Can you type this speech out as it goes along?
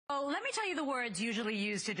So let me tell you the words usually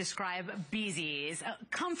used to describe BZees.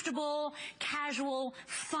 Comfortable, casual,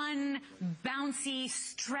 fun, bouncy,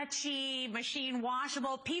 stretchy, machine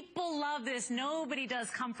washable. People love this. Nobody does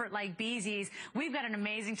comfort like BZees. We've got an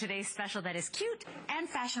amazing today's special that is cute and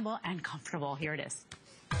fashionable and comfortable. Here it is.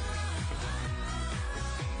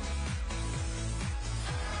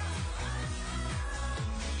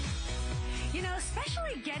 You know,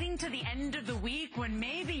 especially getting to the end of the week when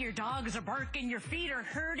maybe your dogs are barking, your feet are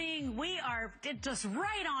hurting, we are just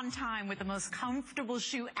right on time with the most comfortable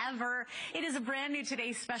shoe ever. It is a brand new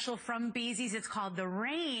today's special from BZees. It's called the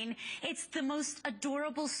Rain. It's the most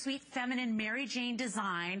adorable, sweet, feminine Mary Jane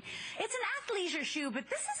design. It's an athleisure shoe, but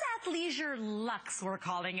this is athleisure luxe, we're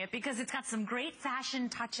calling it, because it's got some great fashion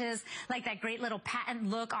touches, like that great little patent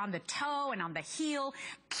look on the toe and on the heel,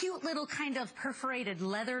 cute little kind of perforated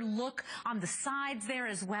leather look on the sides there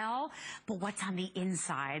as well. But what's on the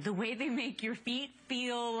inside? The way they make your feet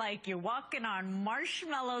feel like you're walking on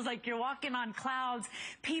marshmallows, like you're walking on clouds.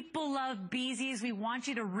 People love BZees. We want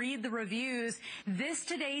you to read the reviews. This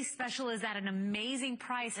today's special is at an amazing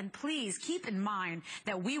price. And please keep in mind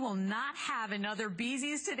that we will not have another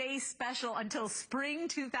BZees today's special until spring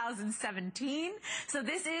 2017. So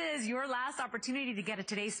this is your last opportunity to get a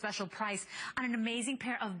today's special price on an amazing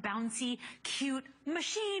pair of bouncy, cute,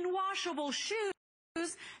 machine washable shoes.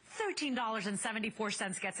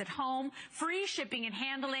 $13.74 gets it home. Free shipping and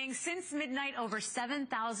handling. Since midnight, over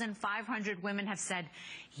 7,500 women have said,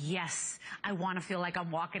 yes, I want to feel like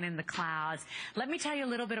I'm walking in the clouds. Let me tell you a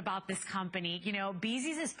little bit about this company. You know,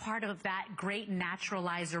 BZees is part of that great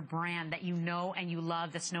naturalizer brand that you know and you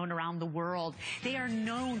love that's known around the world. They are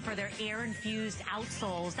known for their air-infused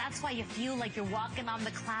outsoles. That's why you feel like you're walking on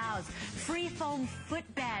the clouds. Free foam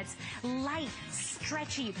footbeds, light,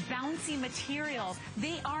 stretchy, bouncy materials.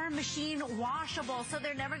 They are machine washable, so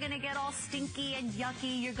they're never going to get all stinky and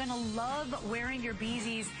yucky. You're going to love wearing your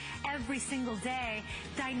BZees every single day.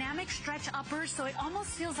 Dynamic stretch uppers, so it almost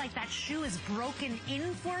feels like that shoe is broken in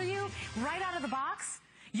for you right out of the box.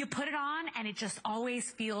 You put it on and it just always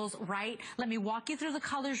feels right. Let me walk you through the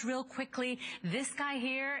colors real quickly. This guy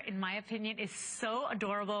here, in my opinion, is so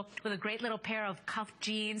adorable with a great little pair of cuffed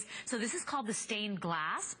jeans. So this is called the stained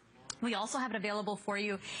glass. We also have it available for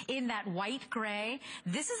you in that white gray.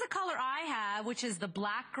 This is the color I have, which is the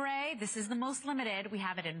black gray. This is the most limited. We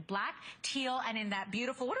have it in black, teal, and in that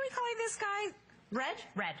beautiful, what are we calling this guy? Red?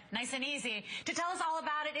 Red. Nice and easy. To tell us all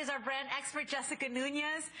about it is our brand expert, Jessica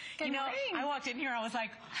Nuñez. Good morning. I walked in here, I was like,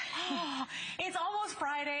 oh, it's almost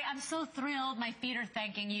Friday. I'm so thrilled. My feet are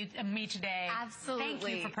thanking me today. Absolutely.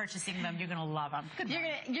 Thank you for purchasing them. You're going to love them. Good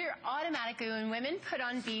morning. You're automatically, when women put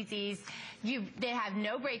on BZees, they have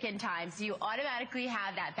no break-in time, so you automatically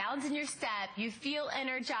have that bounce in your step. You feel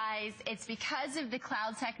energized. It's because of the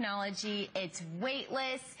cloud technology. It's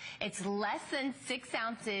weightless. It's less than 6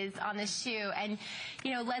 ounces on the shoe. And,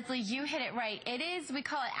 you know, Leslie, you hit it right. It is, we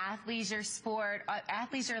call it athleisure sport,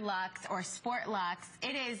 athleisure luxe, or sport luxe.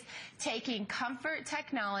 It is taking comfort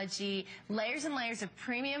technology, layers and layers of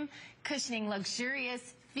premium cushioning,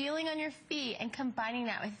 luxurious feeling on your feet, and combining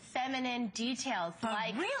that with feminine details. But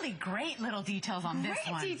like really great little details on this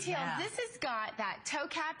one. Great details. Yeah. This has got that toe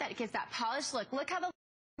cap that gives that polished look. Look how the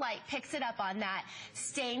light picks it up on that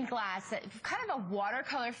stained glass, that kind of a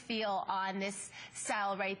watercolor feel on this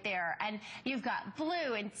style right there. And you've got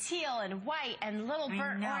blue and teal and white and little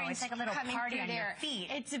burnt orange. It's like a little party on your feet.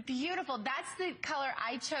 It's beautiful. That's the color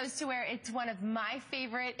I chose to wear. It's one of my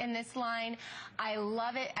favorite in this line. I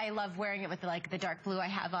love it. I love wearing it with like the dark blue I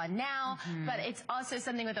have on now, but it's also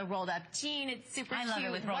something with a rolled up jean. It's super cute. I love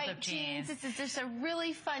it with rolled up jeans. This is just a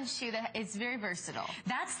really fun shoe that is very versatile.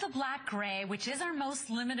 That's the black gray, which is our most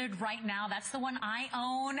limited right now. That's the one I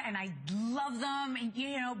own, and I love them. And,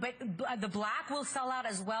 you know, but the black will sell out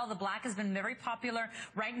as well. The black has been very popular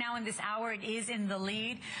right now in this hour. It is in the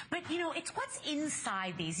lead. But, you know, it's what's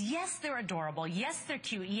inside these. Yes, they're adorable. Yes, they're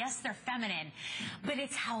cute. Yes, they're feminine. But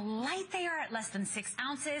it's how light they are at less than 6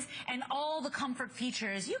 ounces and all the comfort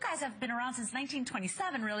features. You guys have been around since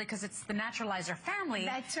 1927, really, because it's the Naturalizer family.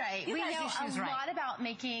 That's right. We know a lot about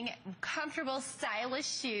making comfortable, stylish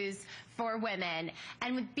shoes for women.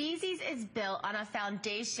 And with BZees is built on a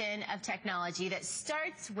foundation of technology that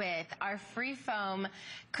starts with our free foam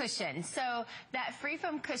cushion. So that free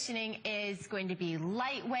foam cushioning is going to be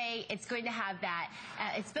lightweight. It's going to have that,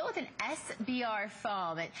 it's built with an SBR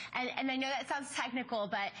foam. And I know that sounds technical,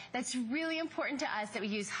 but that's really important to us, that we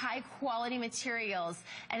use high quality materials,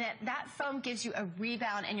 and that foam gives you a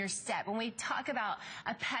rebound in your step. When we talk about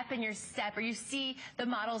a pep in your step, or you see the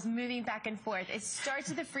models moving back and forth, it starts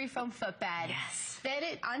with the free foam footbed. Yes. Then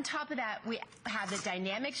on top of that, we have the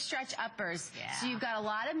dynamic stretch uppers. Yeah. So you've got a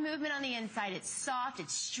lot of movement on the inside. It's soft,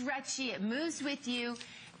 it's stretchy, it moves with you.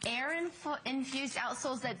 Air-infused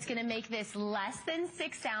outsoles that's going to make this less than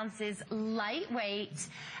 6 ounces, lightweight.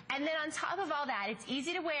 And then on top of all that, it's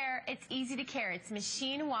easy to wear, it's easy to carry. It's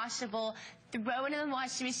machine washable. Throw it in the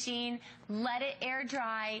washing machine, let it air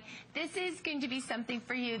dry. This is going to be something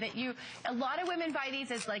for you that a lot of women buy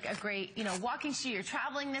these as like a great, walking shoe. You're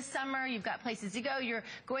traveling this summer, you've got places to go, you're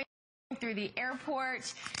going through the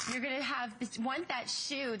airport, you're going to want that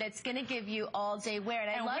shoe that's going to give you all day wear.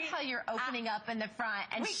 And I love how you're opening up in the front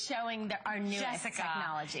and showing our newest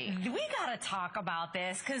technology. We got to talk about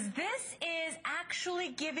this because this is actually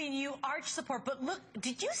giving you arch support. But look,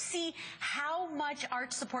 did you see how much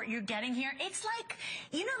arch support you're getting here? It's like,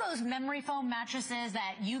 those memory foam mattresses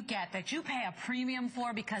that you get, that you pay a premium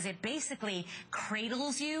for because it basically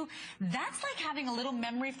cradles you. That's like having a little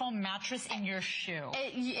memory foam mattress in your shoe.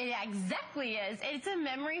 It exactly is. It's a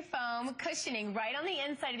memory foam cushioning right on the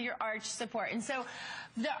inside of your arch support. And so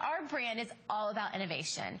our brand is all about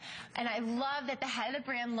innovation. And I love that the head of the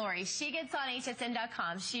brand, Lori, she gets on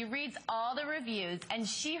HSN.com. She reads all the reviews, and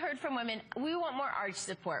she heard from women, we want more arch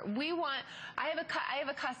support. I have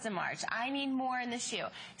a custom arch. I need more in the shoe.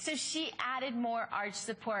 So she added more arch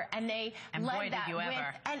support, and they led that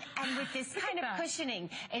with this kind of cushioning.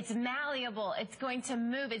 It's malleable. It's going to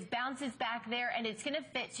move. It bounces back there, and it's going to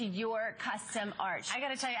fit to your custom arch. I got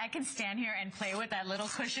to tell you, I can stand here and play with that little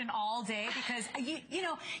cushion all day because,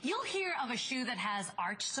 you'll hear of a shoe that has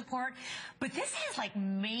arch support, but this has like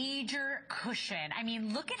major cushion. I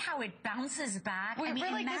mean, look at how it bounces back. We're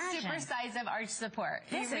like the super size of arch support.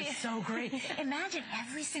 This is so great. Imagine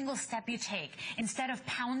every single step you take, instead of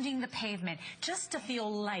pounding the pavement, just to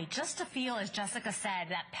feel light, just to feel, as Jessica said,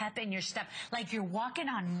 that pep in your step, like you're walking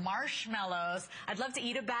on marshmallows. I'd love to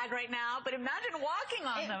eat a bag right now, but imagine walking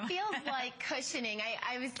on them. It feels like cushioning.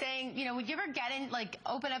 I was saying, would you ever get in,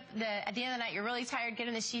 open up at the end of the night, you're really tired, get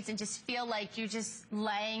in the sheets and just feel like you're just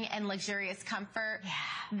laying in luxurious comfort? Yeah.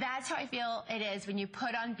 That's how I feel it is when you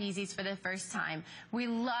put on BZees for the first time. We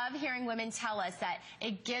love hearing women tell us that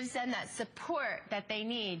it gives them that support that they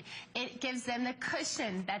need. It gives them the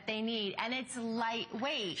cushion that they need, and it's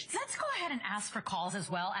lightweight. Let's go ahead and ask for calls as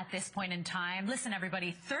well at this point in time. Listen,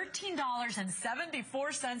 everybody,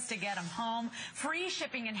 $13.74 to get them home. Free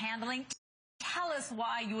shipping and handling. Tell us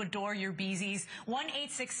why you adore your BZees.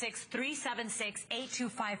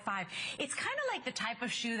 1-866-376-8255. It's kind of like the type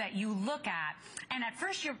of shoe that you look at, and at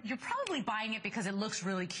first you're probably buying it because it looks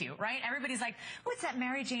really cute, right? Everybody's like, what's that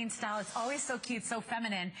Mary Jane style? It's always so cute, so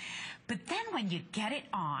feminine. But then when you get it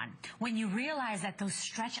on, when you realize that those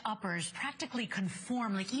stretch uppers practically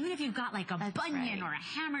conform, like even if you've got like a bunion or a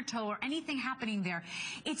hammer toe or anything happening there,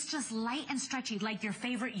 it's just light and stretchy, like your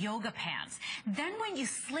favorite yoga pants. Then when you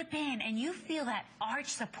slip in and you feel that arch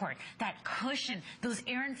support, that cushion, those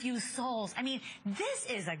air-infused soles, I mean, this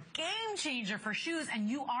is a game changer for shoes, and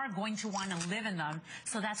you are going to want to live in them.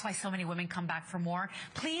 So that's why so many women come back for more.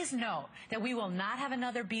 Please note that we will not have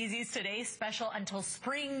another BZees Today special until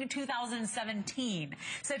spring 2017.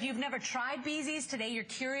 So if you've never tried BZees today, you're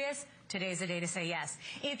curious, today's the day to say yes.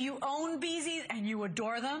 If you own BZees and you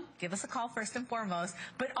adore them, give us a call first and foremost,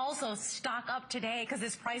 but also stock up today because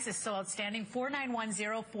this price is so outstanding.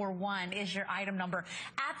 491041 is your item number.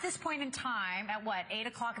 At this point in time, at 8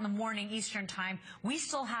 o'clock in the morning Eastern time, we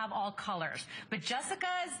still have all colors. But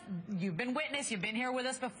Jessica's, you've been witness, you've been here with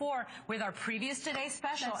us before with our previous Today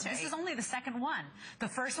special. That's right. This is only the second one. The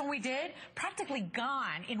first one we did, practically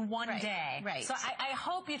gone in one day. Right. So I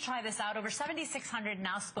hope you try this out. Over 7,600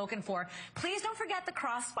 now spoken for. Please don't forget the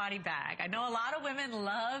crossbody bag. I know a lot of women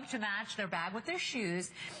love to match their bag with their shoes,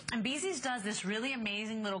 and BZees does this really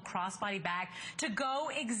amazing little crossbody bag to go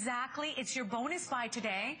exactly. It's your bonus buy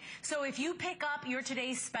today. So if you pick up your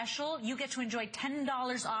today's special, you get to enjoy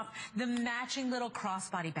 $10 off the matching little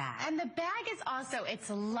crossbody bag. And the bag is also, it's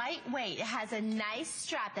lightweight. It has a nice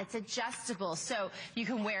strap that's adjustable, so you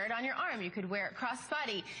can wear it on your arm. You could wear it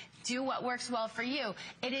crossbody. Do what works well for you.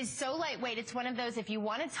 It is so lightweight. It's one of those, if you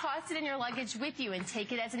want to toss it in your luggage with you and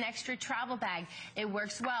take it as an extra travel bag, it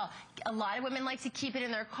works well. A lot of women like to keep it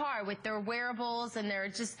in their car with their wearables and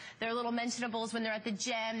their little mentionables when they're at the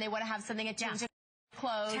gym. They want to have something to change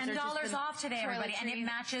clothes. $10 off today, everybody, and it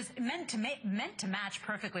matches, meant to match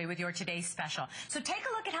perfectly with your today's special. So take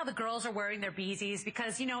a look at how the girls are wearing their BZees,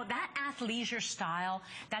 because that athleisure style,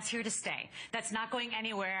 that's here to stay. That's not going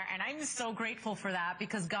anywhere, and I'm so grateful for that,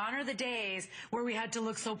 because gone are the days where we had to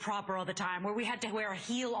look so proper all the time, where we had to wear a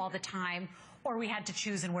heel all the time. or we had to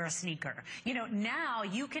choose and wear a sneaker. You know, now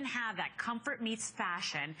you can have that comfort meets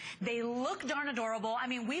fashion. They look darn adorable. I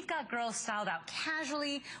mean, we've got girls styled out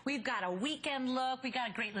casually. We've got a weekend look. We got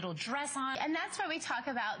a great little dress on. And that's why we talk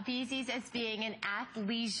about BZees as being an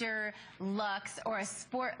athleisure luxe or a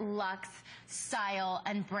sport luxe style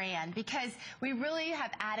and brand, because we really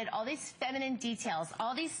have added all these feminine details,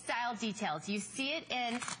 all these style details. You see it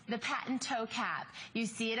in the patent toe cap. You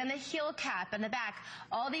see it on the heel cap in the back.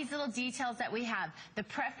 All these little details that we have. The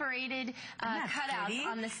perforated cutouts pretty?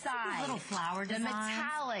 on the side. Little flower the designs.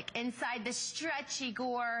 Metallic inside the stretchy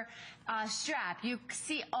gore strap. You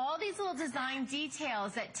see all these little design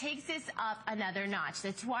details that takes this up another notch.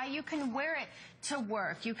 That's why you can wear it to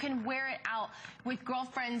work. You can wear it out with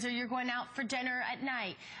girlfriends, or you're going out for dinner at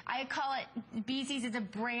night. I call it, BZees is a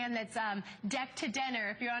brand that's deck to dinner.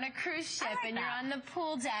 If you're on a cruise ship and you're on the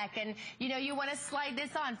pool deck and you know you want to slide this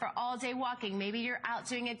on for all day walking, maybe you're out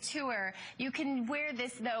doing a tour, you can wear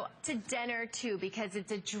this though to dinner too, because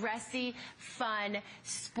it's a dressy, fun,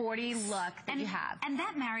 sporty look that you have. And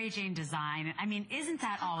that Mary Jane design, I mean, isn't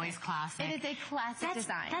that always classic? It is a classic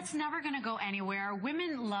design. That's never going to go anywhere.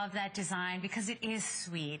 Women love that design because it is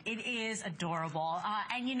sweet. It is adorable.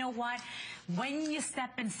 And you know what? When you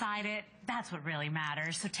step inside it, that's what really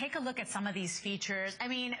matters. So take a look at some of these features. I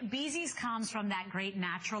mean, BZees comes from that great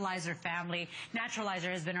Naturalizer family. Naturalizer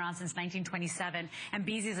has been around since 1927, and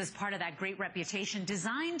BZees is part of that great reputation,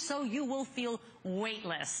 designed so you will feel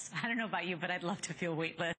weightless. I don't know about you, but I'd love to feel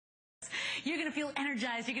weightless. You're going to feel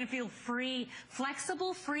energized. You're going to feel free.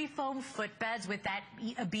 Flexible free foam footbeds with that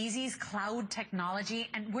BZees cloud technology.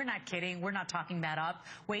 And we're not kidding. We're not talking that up.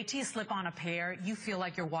 Wait till you slip on a pair. You feel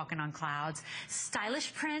like you're walking on clouds.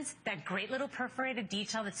 Stylish prints, that great little perforated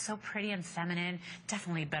detail that's so pretty and feminine.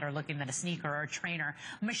 Definitely better looking than a sneaker or a trainer.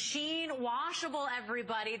 Machine washable,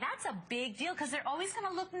 everybody. That's a big deal because they're always going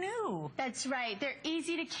to look new. That's right. They're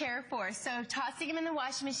easy to care for. So tossing them in the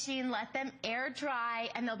washing machine, let them air dry,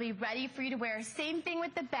 and they'll be ready for you to wear. Same thing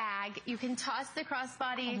with the bag. You can toss the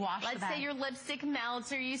crossbody. Let's say your lipstick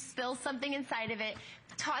melts or you spill something inside of it.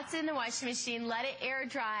 Toss it in the washing machine, let it air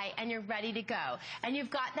dry, and you're ready to go. And you've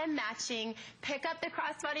got them matching. Pick up the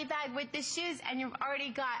crossbody bag with the shoes, and you've already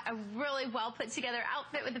got a really well put together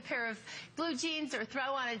outfit with a pair of blue jeans or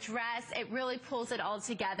throw on a dress. It really pulls it all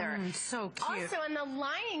together. So cute. Also, in the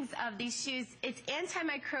linings of these shoes, it's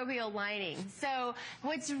antimicrobial lining. So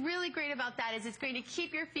what's really great about that is it's going to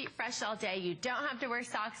keep your feet fresh all day. You don't have to wear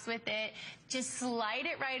socks with it. Just slide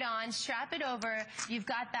it right on, strap it over. You've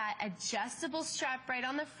got that adjustable strap right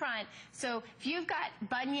on the front. So if you've got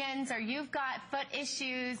bunions or you've got foot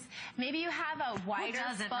issues, maybe you have a wider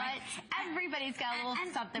foot. Right? Everybody's got a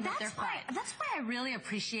little something with their foot. That's why I really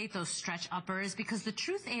appreciate those stretch uppers, because the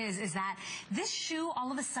truth is that this shoe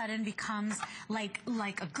all of a sudden becomes like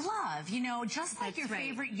a glove, you know, just like your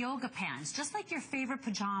favorite yoga pants, just like your favorite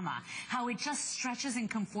pajama, how it just stretches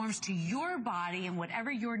and conforms to your body and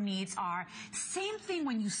whatever your needs are. Same thing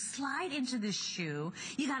when you slide into this shoe.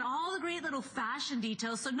 You got all the great little fashion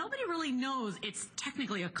details, so nobody really knows it's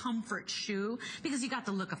technically a comfort shoe, because you got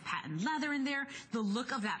the look of patent leather in there, the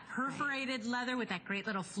look of that perforated leather with that great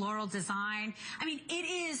little floral design. I mean, it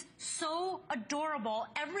is so adorable.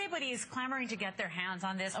 Everybody is clamoring to get their hands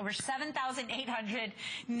on this. Over 7,800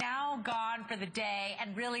 now gone for the day,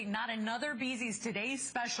 and really not another BZees Today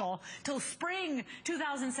special till spring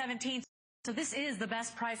 2017. So this is the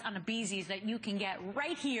best price on a BZees that you can get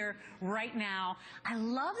right here, right now. I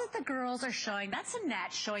love that the girls are showing, that's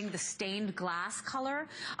Annette showing the stained glass color.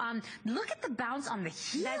 Look at the bounce on the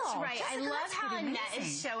heel. That's right. Jessica, I love how Annette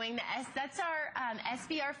is showing that's our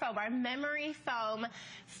SBR foam, our memory foam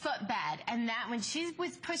footbed. And that when she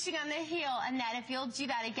was pushing on the heel, Annette, if you'll do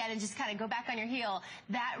that again and just kind of go back on your heel,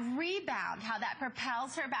 that rebound, how that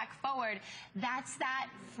propels her back forward, that's that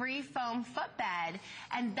free foam footbed.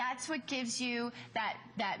 And that's what gives you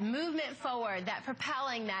that movement forward, that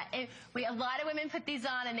propelling, a lot of women put these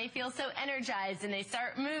on and they feel so energized and they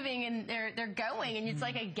start moving and they're going, and it's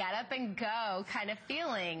like a get up and go kind of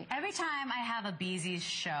feeling. Every time I have a BZees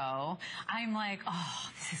show, I'm like, oh,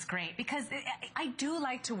 this is great, because I do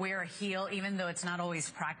like to wear a heel, even though it's not always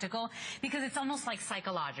practical, because it's almost like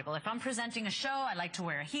psychological. If I'm presenting a show, I like to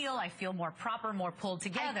wear a heel. I feel more proper, more pulled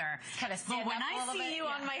together. Kind of stand but when up a I little see bit, you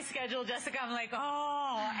on my schedule, Jessica, I'm like,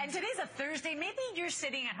 oh. And today's a Thursday. Maybe you're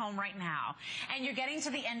sitting at home right now and you're getting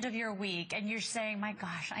to the end of your week and you're saying, my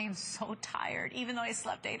gosh, I am so tired, even though I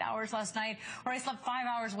slept 8 hours last night or I slept 5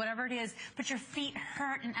 hours, whatever it is, but your feet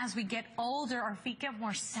hurt. And as we get older, our feet get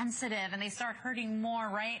more sensitive and they start hurting more,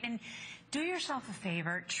 right? And do yourself a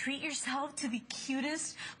favor. Treat yourself to the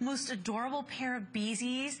cutest, most adorable pair of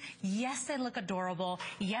BZees. Yes, they look adorable.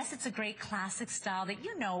 Yes, it's a great classic style that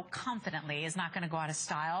you know confidently is not going to go out of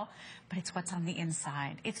style, but it's what's on the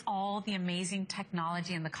inside. It's all the amazing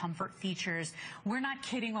technology and the comfort features. We're not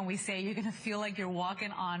kidding when we say you're going to feel like you're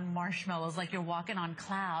walking on marshmallows, like you're walking on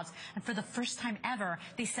clouds. And for the first time ever,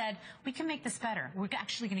 they said, we can make this better. We're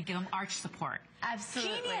actually going to give them arch support.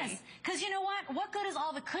 Absolutely. Genius. Because you know what? What good is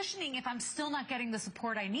all the cushioning if I'm still not getting the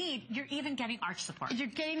support I need? You're even getting arch support. You're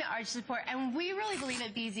getting the arch support. And we really believe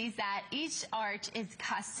at BZees that each arch is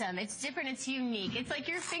custom. It's different. It's unique. It's like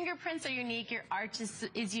your fingerprints are unique. Your arch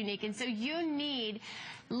is unique. And so you need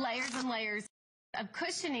layers and layers of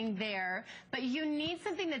cushioning there, but you need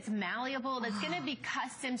something that's malleable, that's going to be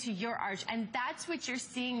custom to your arch, and that's what you're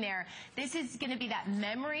seeing there. This is going to be that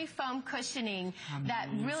memory foam cushioning that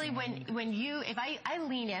really, if I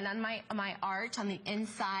lean in on my arch on the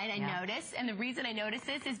inside, I notice, and the reason I notice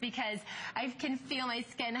this is because I can feel my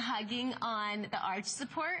skin hugging on the arch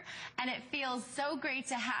support, and it feels so great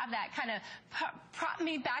to have that kind of prop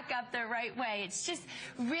me back up the right way. It's just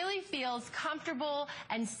really feels comfortable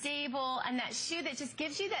and stable, and that shoe that just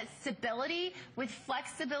gives you that stability with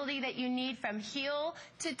flexibility that you need from heel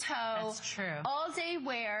to toe. That's true. All day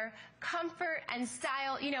wear, comfort and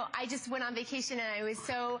style. You know, I just went on vacation and I was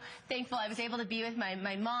so thankful I was able to be with my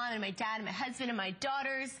mom and my dad and my husband and my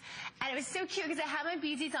daughters. And it was so cute because I had my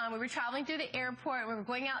BZees on. We were traveling through the airport. We were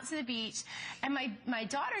going out to the beach. And my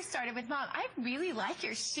daughter started with, Mom, I really like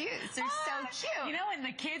your shoes. They're so cute. You know, and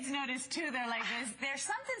the kids noticed too, they're like, there's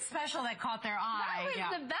something special that caught their eye. That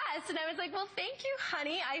was the best. And I was like, well, thank you,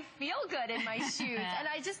 honey. I feel good in my shoes. And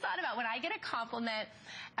I just thought about when I get a compliment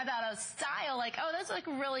about a style, like, oh, those look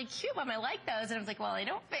really cute, Mom, I like those. And I was like, well, they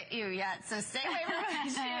don't fit you yet, so stay away from my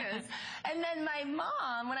shoes. And then my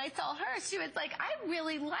mom, when I saw her, she was like, I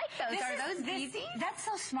really like those. Are those BZees? That's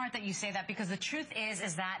so smart that you say that, because the truth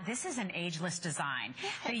is that this is an ageless design.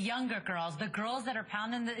 The younger girls, the girls that are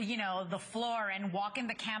pounding the floor and walking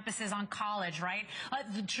the campuses on college, right?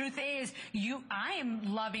 The truth is, I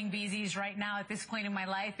am loving BZees right now at this point in my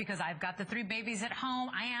life because I've got the 3 babies at home.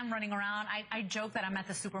 I am running around. I joke that I'm at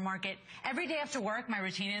the supermarket every day after work. My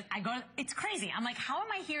routine is it's crazy. I'm like, how am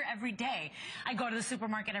I here every day? I go to the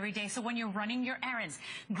supermarket every day. So when you're running your errands,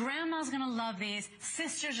 grandma's going to love these.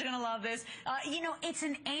 Sisters are going to love this. It's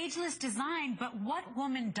an ageless design, but what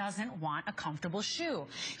woman doesn't want a comfortable shoe?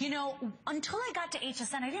 Until I got to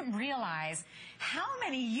HSN, I didn't realize how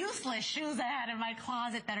many useless shoes I had in my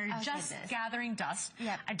closet that are just gathering dust.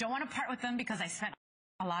 Yep. I don't want to part with them because I spent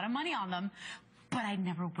a lot of money on them, but I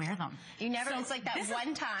never wear them. You never, it's like that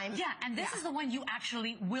one time. Yeah, and this is the one you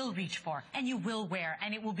actually will reach for, and you will wear,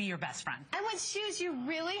 and it will be your best friend. And with shoes, you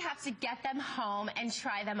really have to get them home and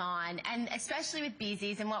try them on, and especially with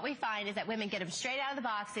BZees, and what we find is that women get them straight out of the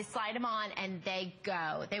box, they slide them on, and they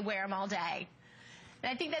go. They wear them all day. And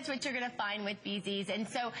I think that's what you're going to find with BZees. And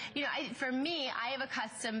so, for me, I have a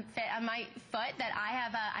custom fit on my foot that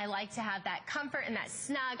I like to have that comfort and that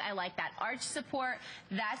snug. I like that arch support.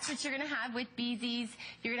 That's what you're going to have with BZees.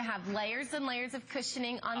 You're going to have layers and layers of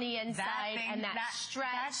cushioning on the inside and that stretch.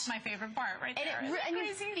 That's my favorite part right there. And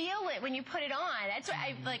you feel it when you put it on. That's what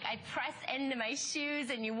I press into my shoes,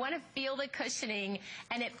 and you want to feel the cushioning,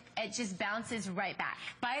 and it just bounces right back.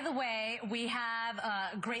 By the way, we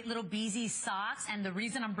have great little BZees socks, and the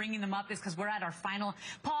reason I'm bringing them up is because we're at our final.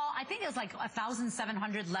 Paul, I think it was like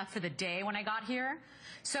 1,700 left for the day when I got here.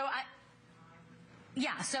 So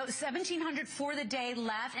so 1,700 for the day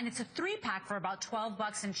left, and it's a 3-pack for about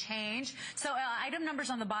 $12 and change. So item numbers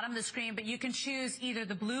on the bottom of the screen, but you can choose either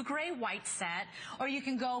the blue, gray, white set, or you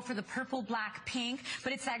can go for the purple, black, pink.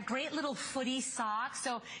 But it's that great little footy sock,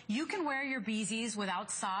 so you can wear your BZees without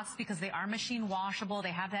socks because they are machine washable.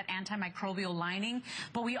 They have that antimicrobial lining,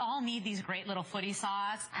 but we all need these great little footy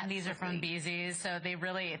socks, and these are from BZees, so they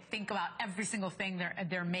really think about every single thing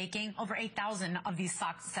they're making. Over 8,000 of these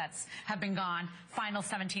sock sets have been gone. Final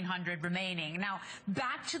 1,700 remaining. Now,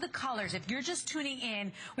 back to the colors. If you're just tuning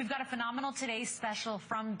in, we've got a phenomenal today's special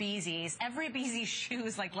from BZees. Every BZees shoe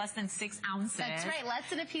is like less than 6 ounces. That's right, less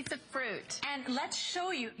than a piece of fruit. And let's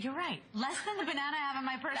show you, you're right, less than the banana I have in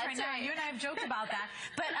my purse right now. You and I have joked about that.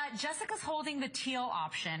 But Jessica's holding the teal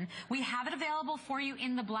option. We have it available for you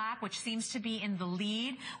in the black, which seems to be in the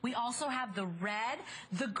lead. We also have the red,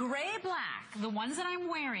 the gray black, the ones that I'm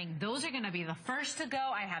wearing. Those are going to be the first to go.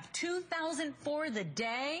 I have 2,000 for the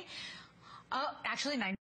day. Oh, actually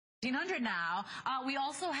 9 $1,500 now. We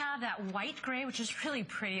also have that white gray, which is really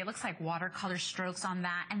pretty. It looks like watercolor strokes on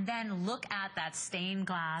that. And then look at that stained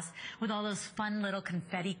glass with all those fun little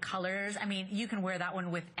confetti colors. I mean, you can wear that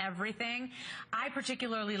one with everything. I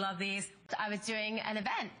particularly love these. I was doing an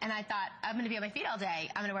event and I thought, I'm going to be on my feet all day.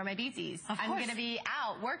 I'm going to wear my BZees. I'm going to be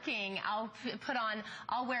out working. I'll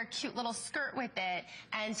wear a cute little skirt with it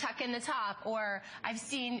and tuck in the top. Or I've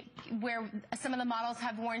seen where some of the models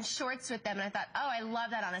have worn shorts with them and I thought, oh, I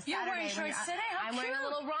love that on a Saturday. You're wearing shorts today? How I'm wearing a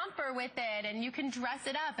little romper with it and you can dress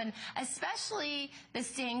it up. And especially the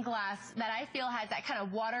stained glass that I feel has that kind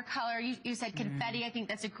of watercolor. You said confetti. I think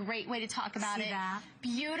that's a great way to talk about it. That?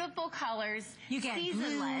 Beautiful colors. You get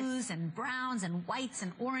blues and browns and whites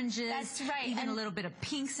and oranges. That's right. Even a little bit of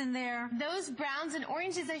pinks in there. Those browns and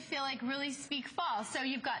oranges I feel like really speak fall. So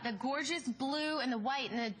you've got the gorgeous blue and the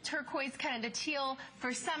white and the turquoise, kind of the teal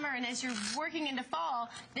for summer. And as you're working into fall,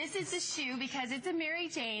 this is the shoe because it's a Mary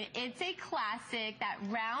Jane. It's a classic, that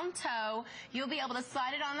round toe. You'll be able to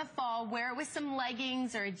slide it on the fall, wear it with some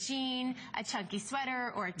leggings or a jean, a chunky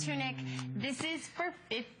sweater or a tunic. This is for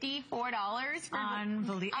 $54.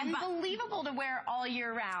 Unbelievable to wear all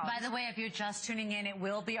year round. By the way, if you're just tuning in, it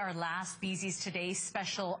will be our last BZees Today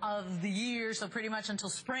special of the year, so pretty much until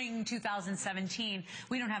spring 2017.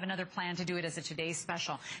 We don't have another plan to do it as a Today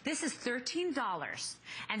special. This is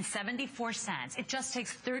 $13.74. It just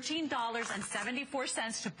takes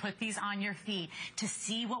 $13.74 to put these on your feet, to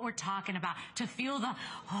see what we're talking about, to feel the,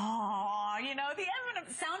 oh, you know, the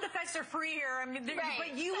sound effects are free here. I mean,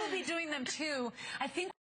 but you will be doing them too. I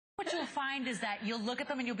think what you'll find is that you'll look at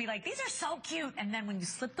them and you'll be like, these are so cute. And then when you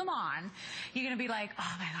slip them on, you're going to be like,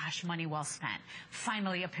 oh my gosh, money well spent.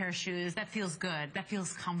 Finally, a pair of shoes that feels good, that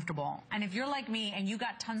feels comfortable. And if you're like me and you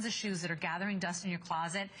got tons of shoes that are gathering dust in your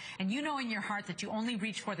closet and you know in your heart that you only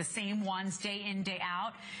reach for the same ones day in, day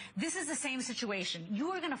out, this is the same situation.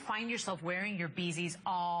 You are going to find yourself wearing your BZees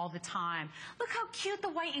all the time. Look how cute the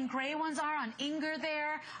white and gray ones are on Inger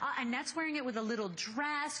there. Annette's wearing it with a little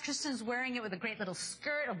dress. Kristen's wearing it with a great little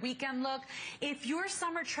skirt, a weekend look. If your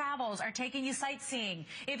summer travels are taking you sightseeing,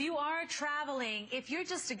 if you are traveling, if you're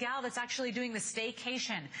just a gal that's actually doing the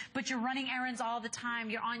staycation, but you're running errands all the time,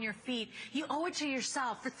 you're on your feet, you owe it to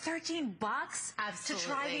yourself for $13 to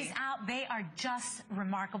try these out. They are just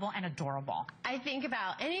remarkable and adorable. I think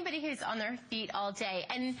about anybody who's on their feet all day,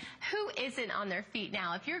 and who isn't on their feet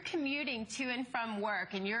now? If you're commuting to and from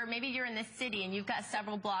work and maybe you're in the city and you've got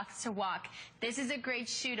several blocks to walk, this is a great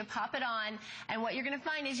shoe to pop it on, and what you're going to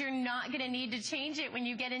find is you're not going to need to change it when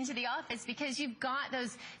you get into the office because you've got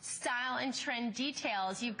those style and trend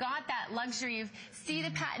details. You've got that luxury. You see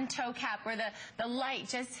the patent toe cap where the light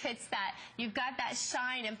just hits that. You've got that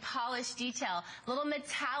shine and polish detail. A little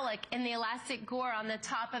metallic in the elastic gore on the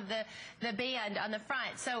top of the band on the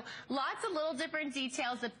front. So lots of little different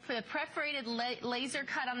details. The perforated laser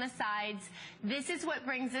cut on the sides. This is what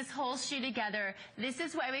brings this whole shoe together. This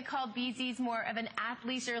is why we call BZees more of an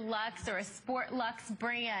athleisure luxe or a sport luxe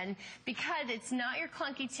brand, because it's not your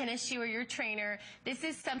clunky tennis shoe or your trainer. This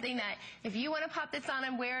is something that if you want to pop this on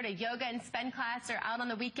and wear it at a yoga and spin class or out on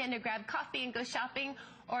the weekend to grab coffee and go shopping,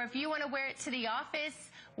 or if you want to wear it to the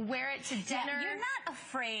office, wear it to dinner. Yeah,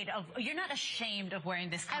 you're not ashamed of wearing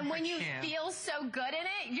this comfort shoe. And when you feel so good in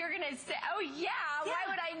it, you're going to say, oh yeah, why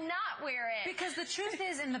would I not wear it? Because the truth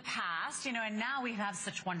is, in the past, you know, and now we have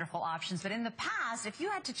such wonderful options, but in the past, if you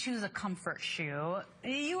had to choose a comfort shoe,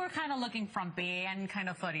 you were kind of looking frumpy and kind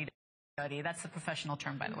of footy. That's the professional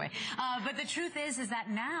term, by the way. But the truth is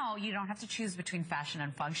that now you don't have to choose between fashion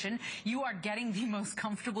and function. You are getting the most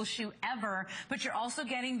comfortable shoe ever, but you're also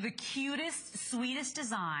getting the cutest, sweetest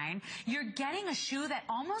design. You're getting a shoe that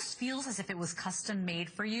almost feels as if it was custom made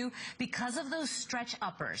for you because of those stretch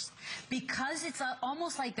uppers, because it's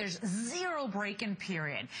almost like there's zero break-in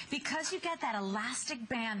period, because you get that elastic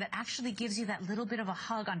band that actually gives you that little bit of a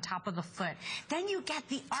hug on top of the foot. Then you get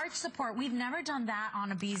the arch support. We've never done that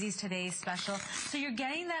on a BZees Today special. So you're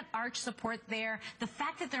getting that arch support there. The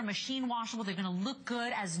fact that they're machine washable, they're going to look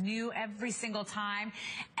good as new every single time.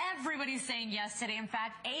 Everybody's saying yes today. In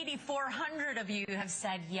fact, 8,400 of you have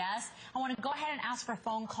said yes. I want to go ahead and ask for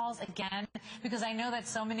phone calls again because I know that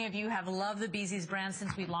so many of you have loved the BZees brand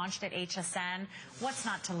since we launched at HSN. What's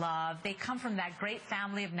not to love? They come from that great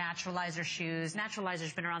family of Naturalizer shoes.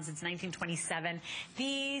 Naturalizer's been around since 1927.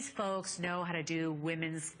 These folks know how to do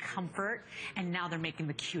women's comfort, and now they're making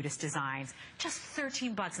the cutest design. designs. Just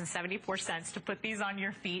 13 bucks and 74 cents to put these on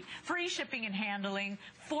your feet. Free shipping and handling.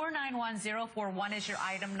 491041 is your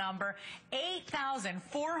item number.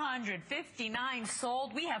 8,459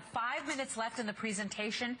 sold. We have 5 minutes left in the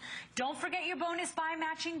presentation. Don't forget your bonus buy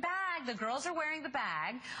matching bag. The girls are wearing the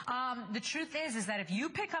bag. The truth is that if you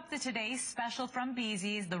pick up the today's special from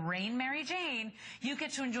BZees, the Rain Mary Jane, you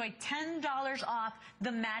get to enjoy $10 off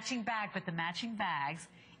the matching bag. But the matching bags,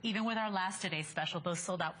 even with our last today's special, those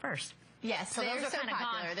sold out first. Yes, so they're so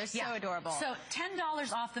popular. They're so adorable. So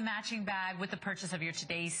 $10 off the matching bag with the purchase of your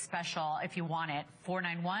today's special if you want it.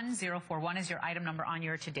 491041 is your item number on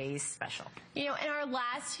your today's special. You know, in our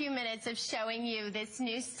last few minutes of showing you this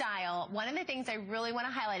new style, one of the things I really want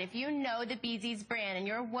to highlight, if you know the BZees brand and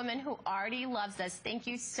you're a woman who already loves us, thank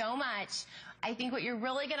you so much. I think what you're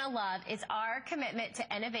really going to love is our commitment to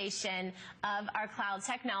innovation of our cloud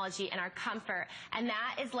technology and our comfort. And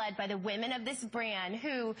that is led by the women of this brand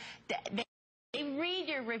who they read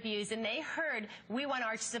your reviews and they heard we want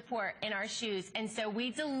arch support in our shoes, and so we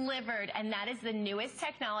delivered, and that is the newest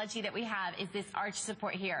technology that we have, is this arch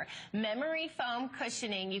support here. Memory foam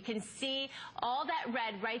cushioning. You can see all that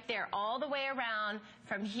red right there all the way around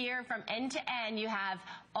from here, from end to end. You have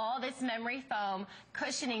all this memory foam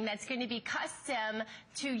cushioning that's going to be custom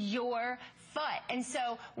to your foot. And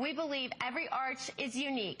so we believe every arch is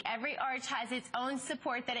unique. Every arch has its own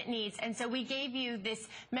support that it needs. And so we gave you this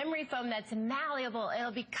memory foam that's malleable.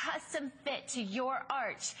 It'll be custom fit to your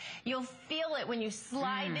arch. You'll feel it when you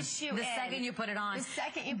slide the shoe in. The second you put it on. The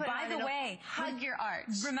second you put it on. By the way, hug your arch.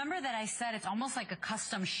 Remember that I said it's almost like a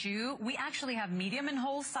custom shoe? We actually have medium and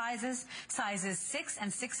whole sizes 6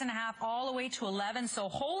 and 6.5 all the way to 11. So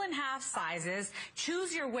whole and half sizes.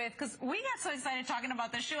 Choose your width, because we got so excited talking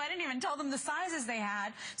about the shoe. I didn't even tell them the sizes they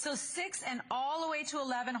had. So 6 and all the way to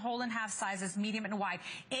 11 whole and half sizes, medium and wide.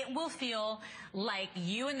 It will feel like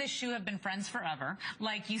you and this shoe have been friends forever.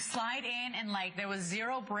 Like you slide in and like there was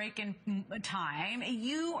zero break in time.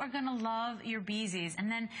 You are going to love your BZees. And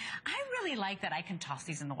then I really like that I can toss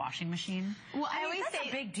these in the washing machine. Well, I always that's say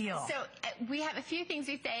a big deal. So we have a few things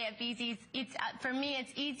we say at BZees. It's for me,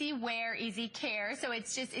 it's easy wear, easy care. So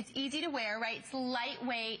it's easy to wear, right? It's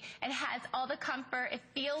lightweight. It has all the comfort. It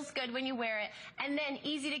feels good when you wear it. And then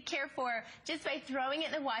easy to care for just by throwing it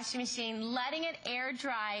in the washing machine, letting it air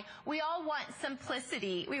dry. We all want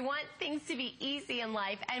simplicity. We want things to be easy in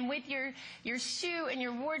life. And with your shoe and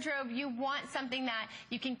your wardrobe, you want something that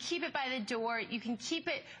you can keep it by the door. You can keep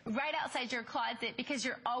it right outside your closet because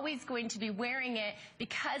you're always going to be wearing it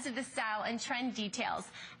because of the style and trend details.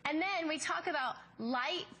 And then we talk about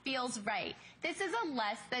light feels right. This is a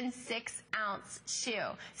less than 6-ounce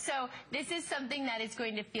shoe. So this is something that is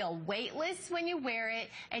going to feel weightless when you wear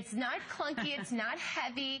it. It's not clunky. It's not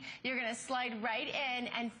heavy. You're going to slide right in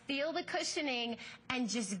and feel the cushioning and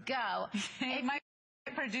just go. My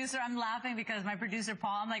producer, I'm laughing because my producer,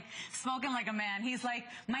 Paul, I'm like smoking like a man. He's like,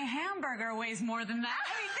 my hamburger weighs more than that.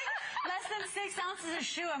 I mean, less than 6 ounces of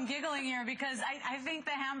shoe. I'm giggling here because I think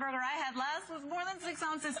the hamburger I had last was more than 6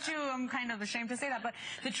 ounces too. I'm kind of ashamed to say that, but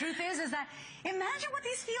the truth is that imagine what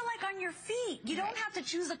these feel like on your feet. You don't have to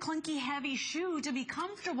choose a clunky, heavy shoe to be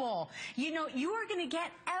comfortable. You know, you are going to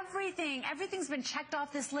get everything. Everything's been checked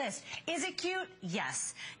off this list. Is it cute?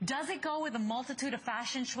 Yes. Does it go with a multitude of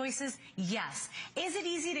fashion choices? Yes. Is it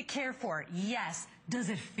easy to care for? Yes. Does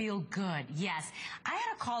it feel good? Yes. I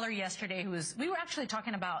had a caller yesterday we were actually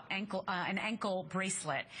talking about an ankle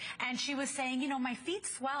bracelet, and she was saying, you know, my feet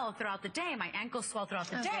swell throughout the day, my ankles swell throughout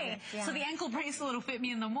the day, so the ankle bracelet will fit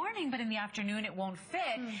me in the morning, but in the afternoon it won't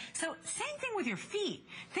fit. So same thing with your feet.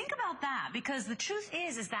 Think about that, because the truth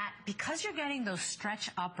is that because you're getting those stretch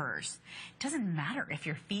uppers, it doesn't matter if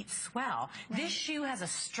your feet swell. This shoe has a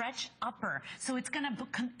stretch upper, so it's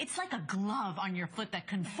like a glove on your foot that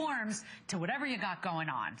conforms to whatever you got going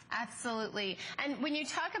on. Absolutely. And when you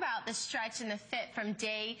talk about the stretch and the fit from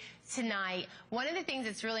day to night, one of the things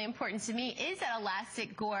that's really important to me is that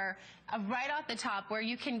elastic gore right off the top, where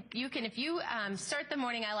you can if you start the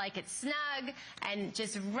morning, I like it snug and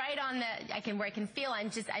just right on where I can feel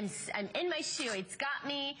I'm in my shoe. It's got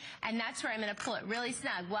me, and that's where I'm going to pull it really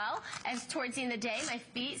snug. Well, as towards the end of the day my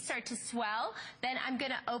feet start to swell, then I'm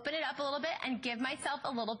going to open it up a little bit and give myself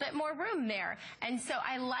a little bit more room there. And so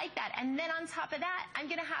I like that. And then on top of that, I'm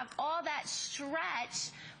going to have all that stretch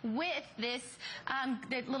with this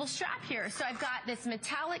the little strap here. So I've got this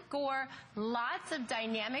metallic gore, lots of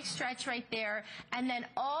dynamic stretch right there, and then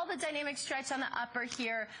all the dynamic stretch on the upper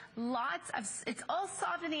here, it's all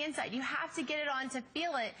soft on the inside. You have to get it on to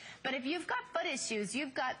feel it. But if you've got foot issues,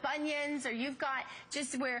 you've got bunions, or you've got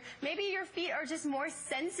just where maybe your feet are just more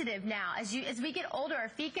sensitive now. As we get older, our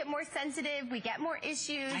feet get more sensitive, we get more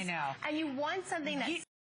issues. I know. And you want something that's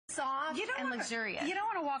soft and luxurious. You don't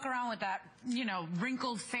want to walk around with that,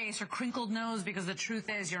 wrinkled face or crinkled nose, because the truth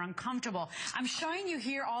is you're uncomfortable. I'm showing you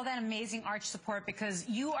here all that amazing arch support because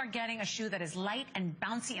you are getting a shoe that is light and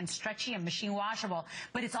bouncy and stretchy and machine washable,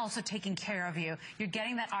 but it's also taking care of you. You're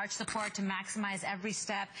getting that arch support to maximize every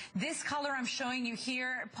step. This color I'm showing you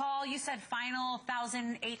here, Paul, you said final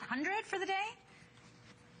 1,800 for the day?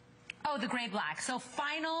 Oh, the gray black. So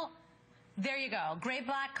final, there you go. Gray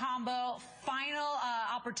black combo, final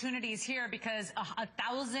opportunities here because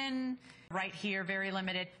 1,000 right here, very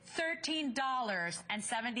limited.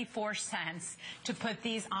 $13.74 to put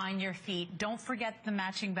these on your feet. Don't forget the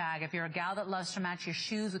matching bag. If you're a gal that loves to match your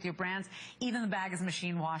shoes with your brands, even the bag is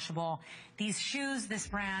machine washable. These shoes, this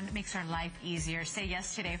brand makes our life easier. Say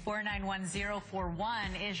yes today.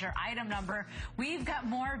 491041 is your item number. We've got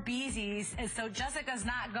more BZees, so Jessica's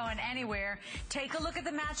not going anywhere. Take a look at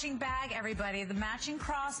the matching bag, everybody. The matching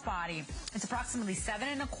crossbody. It's approximately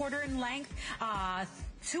 7 1/4 in length,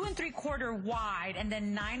 2 3/4 wide, and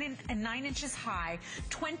then 9 inches high,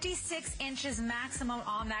 26 inches maximum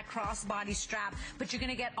on that crossbody strap. But you're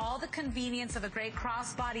going to get all the convenience of a great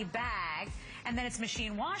crossbody bag, and then it's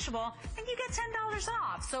machine washable, and you get $10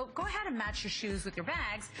 off. So go ahead and match your shoes with your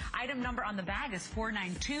bags. Item number on the bag is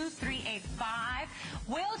 492385.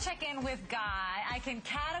 We'll check in with Guy. I can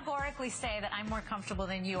categorically say that I'm more comfortable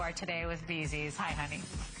than you are today with BZees. Hi, honey.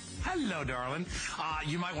 Hello, darling.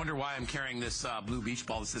 You might wonder why I'm carrying this blue beach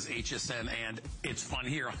ball that says HSN and it's fun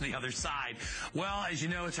here on the other side. Well, as you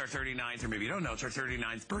know, it's our 39th, or maybe you don't know, it's our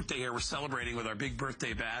 39th birthday here. We're celebrating with our big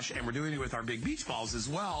birthday bash, and we're doing it with our big beach balls as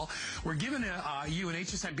well. We're giving you an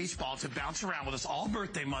HSN beach ball to bounce around with us all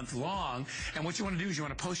birthday month long. And what you want to do is you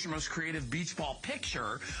want to post your most creative beach ball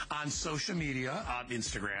picture on social media,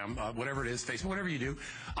 Instagram, whatever it is, Facebook, whatever you do.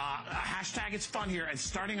 Hashtag it's fun here. And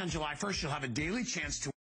starting on July 1st, you'll have a daily chance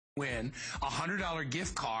to win a $100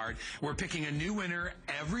 gift card. We're picking a new winner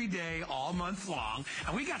every day all month long,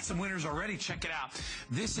 and we got some winners already. Check it out.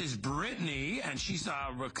 This is Brittany, and she's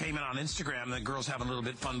came in on Instagram. The girls having a little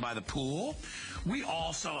bit fun by the pool. We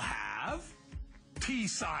also have T.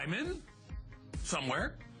 Simon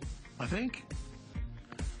somewhere, I think.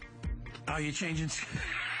 Oh, you changing?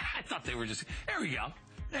 I thought they were just. There we go.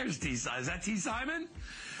 There's T. Simon. Is that T. Simon?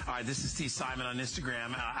 All right, this is T. Simon on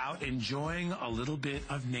Instagram, out enjoying a little bit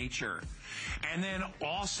of nature. And then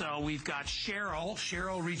also we've got Cheryl.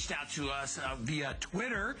 Cheryl reached out to us via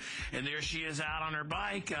Twitter, and there she is out on her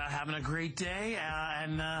bike, having a great day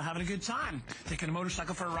and having a good time. Taking a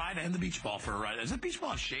motorcycle for a ride and the beach ball for a ride. Is that beach ball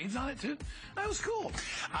have shades on it too? That was cool.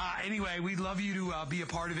 Anyway, we'd love you to be a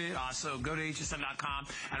part of it. So go to hsn.com,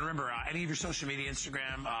 and remember, any of your social media,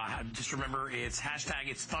 Instagram, just remember it's hashtag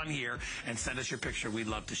it's fun here, and send us your picture. We'd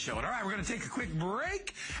love to show it. All right, we're going to take a quick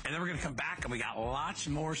break, and then we're going to come back, and we got lots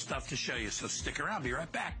more stuff to show you. So stick around. Be right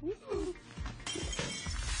back. Woo-hoo.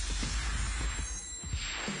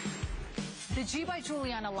 The G by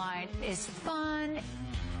Juliana line is fun,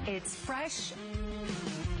 it's fresh,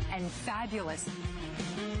 and fabulous.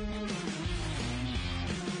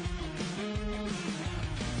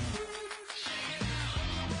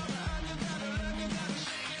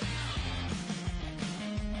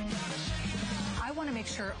 I want to make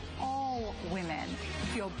sure all women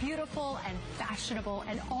feel beautiful and fashionable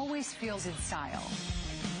and always feels in style.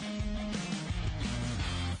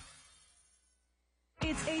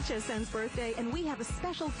 It's HSN's birthday, and we have a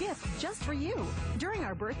special gift just for you. During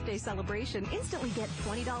our birthday celebration, instantly get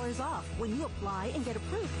 $20 off when you apply and get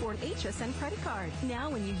approved for an HSN credit card. Now,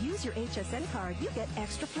 when you use your HSN card, you get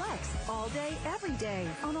extra flex all day, every day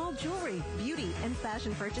on all jewelry, beauty, and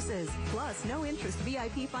fashion purchases. Plus, no interest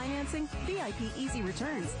VIP financing, VIP easy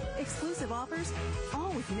returns, exclusive offers,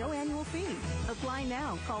 all with no annual fee. Apply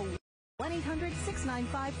now. Call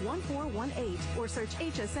 1-800-695-1418 or search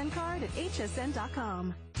HSN card at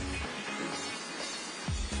hsn.com.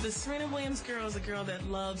 The Serena Williams girl is a girl that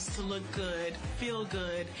loves to look good, feel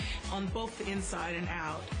good on both the inside and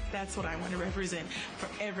out. That's what I want to represent for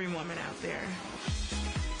every woman out there.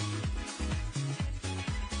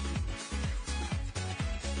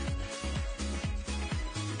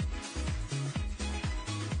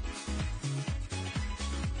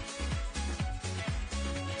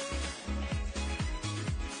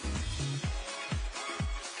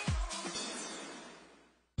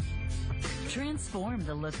 Transform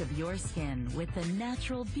the look of your skin with the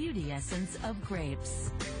natural beauty essence of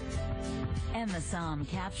grapes. MSM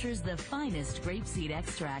captures the finest grapeseed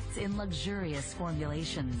extracts in luxurious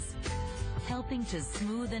formulations, helping to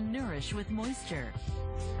smooth and nourish with moisture,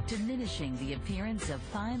 diminishing the appearance of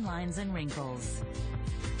fine lines and wrinkles.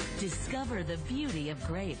 Discover the beauty of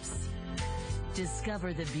grapes.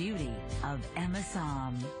 Discover the beauty of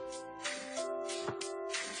MSM.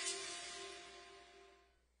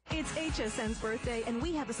 It's HSN's birthday, and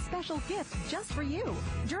we have a special gift just for you.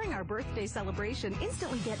 During our birthday celebration,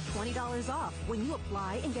 instantly get $20 off when you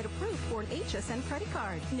apply and get approved for an HSN credit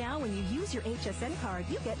card. Now, when you use your HSN card,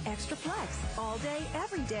 you get extra flex all day,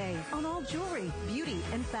 every day on all jewelry, beauty,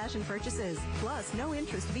 and fashion purchases. Plus, no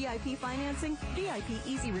interest VIP financing, VIP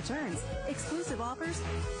easy returns, exclusive offers,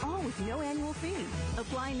 all with no annual fee.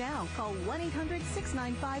 Apply now. Call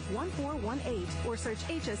 1-800-695-1418 or search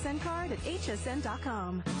HSN card at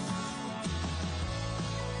hsn.com.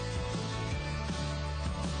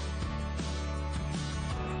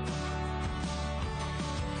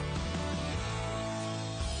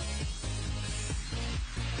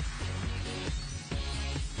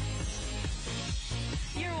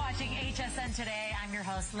 HSN Today. I'm your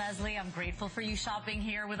host, Leslie. I'm grateful for you shopping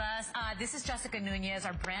here with us. This is Jessica Nuñez,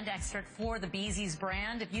 our brand expert for the BZees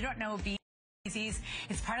brand. If you don't know BZees,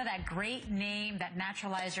 it's part of that great name, that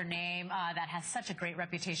naturalizer name that has such a great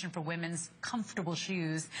reputation for women's comfortable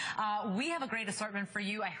shoes. We have a great assortment for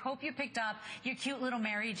you. I hope you picked up your cute little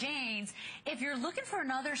Mary Janes. If you're looking for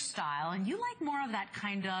another style and you like more of that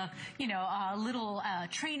kind of, little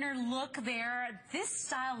trainer look there, this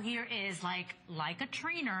style here is like a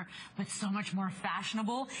trainer, but so much more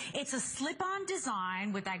fashionable. It's a slip-on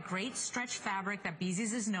design with that great stretch fabric that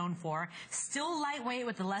BZees is known for. Still lightweight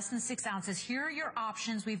with the less than 6 ounces. Here are your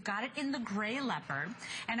options. We've got it in the gray leopard.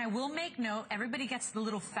 And I will make note, everybody gets the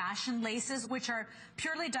little fashion laces, which are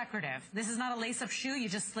purely decorative. This is not a lace-up shoe. You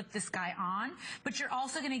just slip this guy on. But you're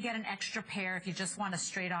also going to get an extra pair if you just want a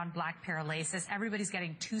straight-on black pair of laces. Everybody's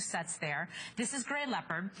getting 2 sets there. This is gray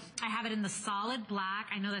leopard. I have it in the solid black.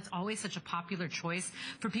 I know that's always such a popular choice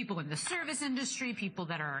for people in the service industry, people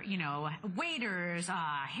that are, waiters,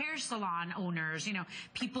 hair salon owners.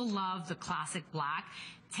 People love the classic black.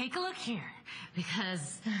 Take a look here,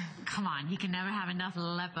 because, come on, you can never have enough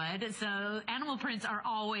leopard. So animal prints are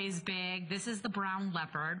always big. This is the brown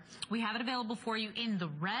leopard. We have it available for you in the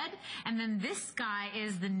red. And then this guy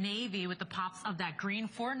is the navy with the pops of that green,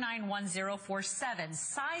 491047.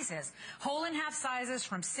 Sizes, whole and half sizes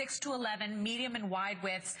from 6 to 11, medium and wide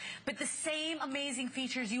widths, but the same amazing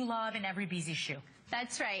features you love in every BZees shoe.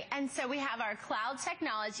 That's right. And so we have our cloud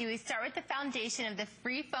technology. We start with the foundation of the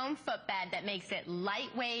free foam footbed that makes it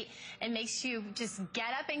lightweight and makes you just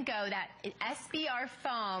get up and go. That SBR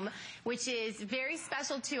foam, which is very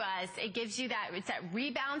special to us. It gives you it's that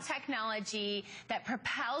rebound technology that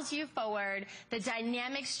propels you forward. The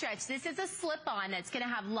dynamic stretch. This is a slip-on that's going to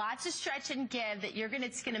have lots of stretch and give that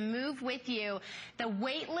it's going to move with you. The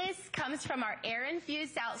weightless comes from our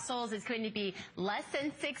air-infused outsoles. It's going to be less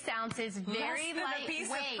than 6 ounces, very light.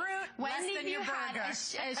 Piece of fruit, when less than you your had burger.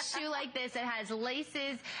 a shoe like this that has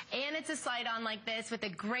laces and it's a slide-on like this with a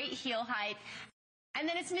great heel height? And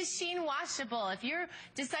then it's machine washable. If you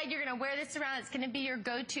decide you're going to wear this around, it's going to be your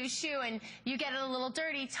go-to shoe, and you get it a little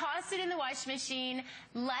dirty, toss it in the wash machine,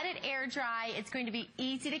 let it air dry. It's going to be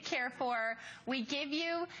easy to care for. We give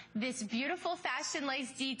you this beautiful fashion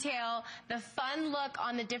lace detail, the fun look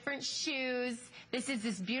on the different shoes. This is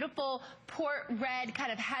this beautiful port red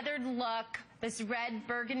kind of heathered look. This red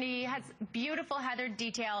burgundy has beautiful heathered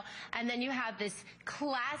detail. And then you have this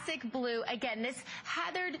classic blue. Again, this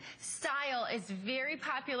heathered style is very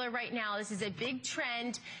popular right now. This is a big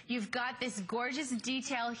trend. You've got this gorgeous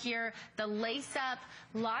detail here, the lace up,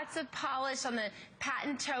 lots of polish on the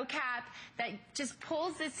patent toe cap that just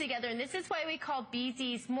pulls this together. And this is why we call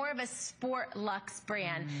BZees more of a sport luxe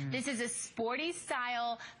brand. This is a sporty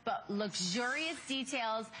style, but luxurious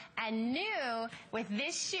details, and new with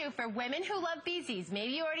this shoe for women who love BZees.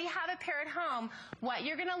 Maybe you already have a pair at home. What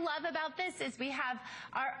you're going to love about this is we have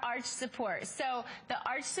our arch support. So the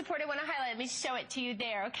arch support I want to highlight, let me show it to you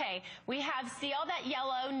there. Okay, we have, see all that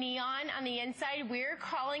yellow neon on the inside? We're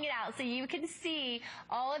calling it out so you can see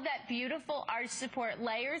all of that beautiful arch support support,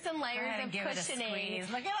 layers and layers of cushioning.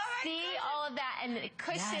 Look at all that. See all of that, and the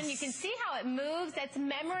cushion, you can see how it moves. That's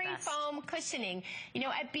memory foam cushioning. You know,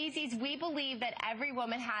 at BZees, we believe that every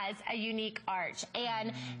woman has a unique arch,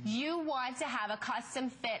 and you want to have a custom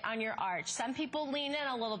fit on your arch. Some people lean in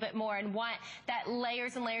a little bit more and want that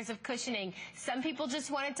layers and layers of cushioning. Some people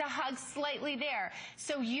just want it to hug slightly there.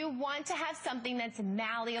 So you want to have something that's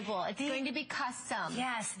malleable. It's going to be custom.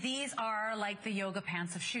 Yes, these are like the yoga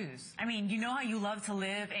pants of shoes. I mean, you know how you love to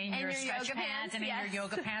live in your stretch pants and in your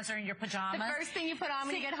yoga pants or in your pajamas. The first thing you put on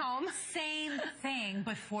when you get home. Same thing,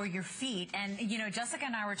 but for your feet. And, you know, Jessica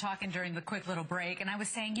and I were talking during the quick little break, and I was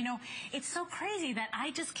saying, you know, it's so crazy that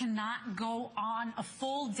I just cannot go on a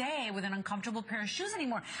full day with an uncomfortable pair of shoes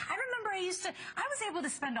anymore. I remember I was able to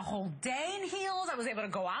spend a whole day in heels. I was able to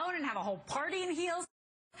go out and have a whole party in heels.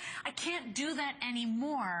 I can't do that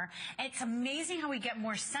anymore. It's amazing how we get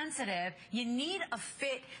more sensitive. You need a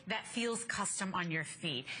fit that feels custom on your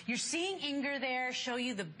feet. You're seeing Inger there show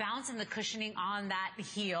you the bounce and the cushioning on that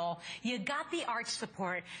heel. You got the arch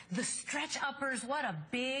support, the stretch uppers. What a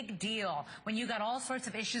big deal. When you got all sorts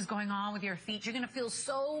of issues going on with your feet, you're going to feel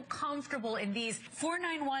so comfortable in these.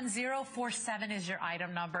 491047 is your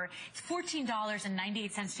item number. It's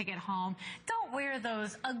 $14.98 to get home. Don't wear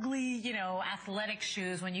those ugly, you know, athletic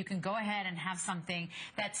shoes when you can go ahead and have something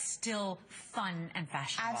that's still fun and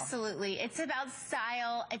fashionable. Absolutely. It's about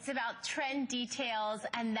style. It's about trend details,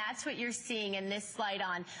 and that's what you're seeing in this slide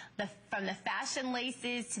on. From the fashion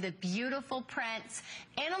laces to the beautiful prints.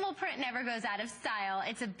 Animal print never goes out of style.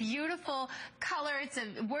 It's a beautiful color. It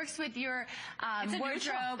works with your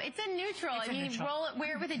wardrobe. It's a neutral. And you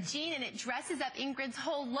wear it with a jean, and it dresses up Ingrid's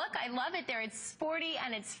whole look. I love it there. It's sporty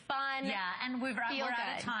and it's fun. Yeah, and we're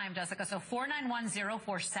out of time, Jessica. So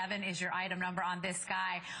 491047 is your item number on this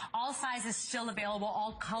guy. All sizes still available,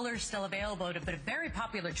 all colors still available, but a very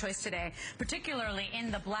popular choice today, particularly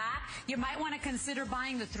in the black. You might want to consider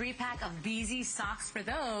buying the 3-pack of BZees socks for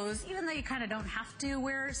those, even though you kind of don't have to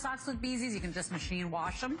wear socks with BZees. You can just machine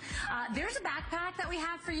wash them. There's a backpack that we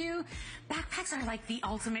have for you. Backpacks are like the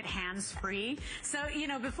ultimate hands-free. So, you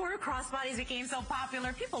know, before crossbodies became so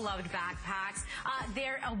popular, people loved backpacks.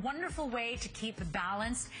 They're a wonderful way to keep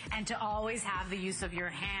balanced and to always have the use of your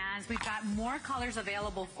hands. We've got more colors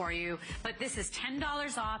available for you, but this is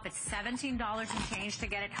 $10 off. It's $17 and change to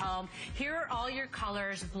get it home. Here are all your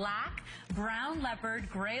colors: black, brown leopard,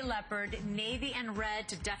 gray leopard, navy, and red,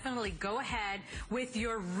 to definitely go ahead with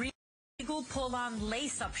your Regal pull-on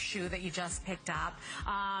lace-up shoe that you just picked up.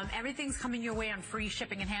 Everything's coming your way on free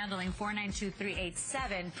shipping and handling.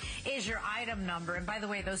 492387 is your item number. And by the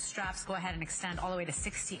way, those straps go ahead and extend all the way to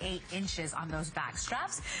 68 inches on those back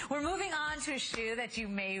straps. We're moving on to a shoe that you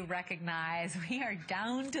may recognize. We are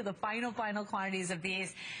down to the final quantities of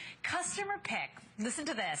these. Customer pick. Listen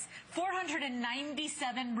to this.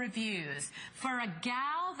 497 reviews for a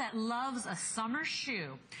gal that loves a summer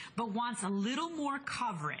shoe but wants a little more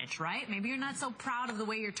coverage, right? Maybe you're not so proud of the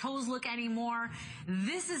way your toes look anymore.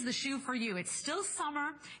 This is the shoe for you. It's still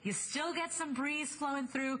summer. You still get some breeze flowing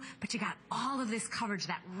through, but you got all of this coverage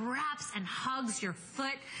that wraps and hugs your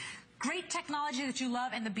foot. Great technology that you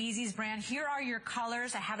love in the BZees brand. Here are your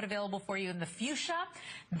colors. I have it available for you in the fuchsia.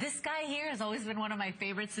 This guy here has always been one of my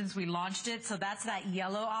favorites since we launched it, so that's that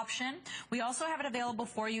yellow option. We also have it available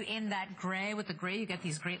for you in that gray. With the gray, you get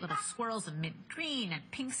these great little swirls of mint green and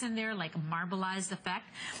pinks in there, like a marbleized effect.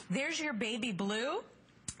 There's your baby blue.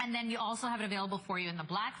 And then you also have it available for you in the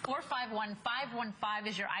black. 451515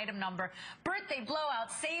 is your item number. Birthday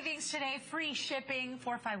blowout savings today. Free shipping.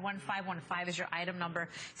 451515 is your item number.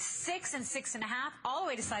 6 and 6.5, all the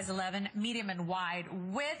way to size 11, medium and wide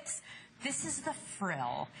widths. This is the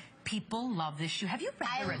frill. People love this shoe. Have you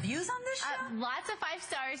read the reviews on this shoe? Lots of 5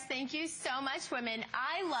 stars. Thank you so much, women.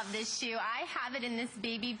 I love this shoe. I have it in this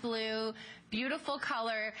baby blue. Beautiful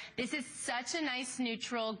color. This is such a nice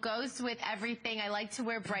neutral. Goes with everything. I like to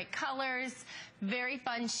wear bright colors. Very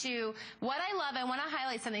fun shoe. What I love, I want to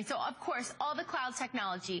highlight something. So, of course, all the cloud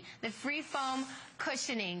technology, the free foam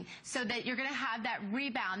cushioning, so that you're going to have that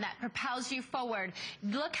rebound that propels you forward.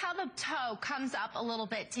 Look how the toe comes up a little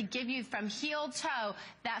bit to give you, from heel toe,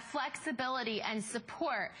 that flexibility and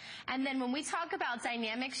support. And then when we talk about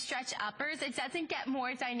dynamic stretch uppers, it doesn't get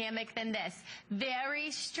more dynamic than this.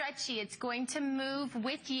 Very stretchy. It's going to move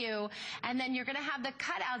with you. And then you're going to have the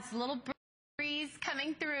cutouts, little breeze coming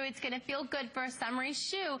coming through. It's going to feel good for a summery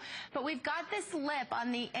shoe. But we've got this lip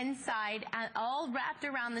on the inside all wrapped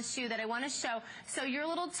around the shoe that I want to show. So your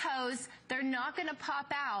little toes, they're not going to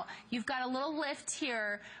pop out. You've got a little lift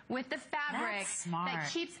here with the fabric that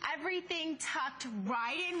keeps everything tucked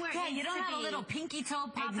right in where it needs to be. Yeah, you don't have a little pinky toe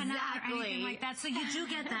popping out or anything like that. So you do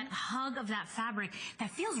get that hug of that fabric that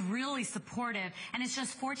feels really supportive. And it's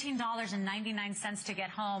just $14.99 to get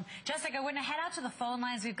home. Jessica, we're going to head out to the phone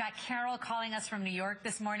lines. We've got Carol calling us from New York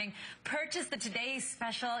this morning. Purchase the Today's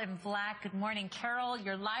Special in black. Good morning, Carol.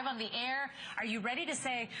 You're live on the air. Are you ready to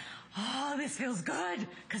say, oh, this feels good?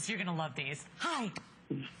 Because you're going to love these. Hi.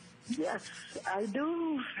 Yes, I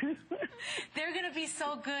do. They're going to be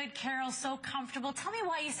so good, Carol, so comfortable. Tell me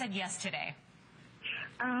why you said yes today.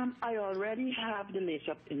 I already have the lace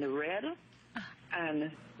up in the red,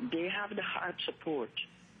 and they have the heart support.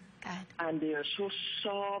 Good. And they are so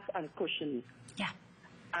soft and cushiony. Yeah.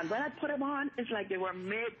 And when I put them on, it's like they were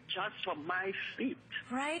made just for my feet.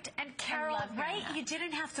 Right? And Carol, right? You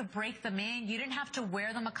didn't have to break them in. You didn't have to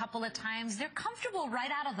wear them a couple of times. They're comfortable right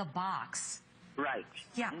out of the box. Right.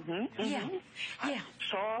 Yeah. Yeah. Yeah.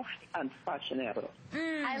 Soft and fashionable.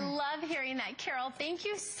 I love hearing that, Carol. Thank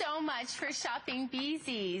you so much for shopping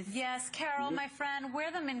BZees. Yes, Carol, my friend, wear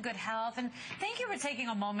them in good health. And thank you for taking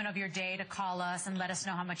a moment of your day to call us and let us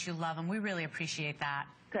know how much you love them. We really appreciate that.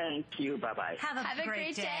 Thank you. Bye-bye. Have a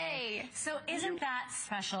great day. So isn't that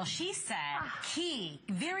special? She said, key,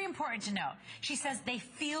 very important to note. She says, they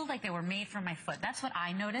feel like they were made for my foot. That's what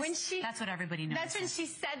I noticed. That's what everybody noticed. That's when she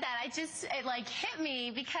said that. It like hit me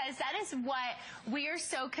because that is what we are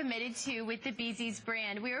so committed to with the BZees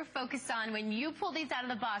brand. We are focused on when you pull these out of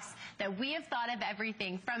the box that we have thought of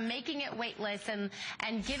everything from making it weightless and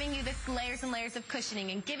giving you the layers and layers of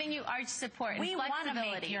cushioning and giving you arch support and flexibility. We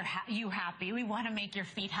want to make you happy. We want to make your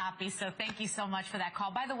feet happy. So thank you so much for that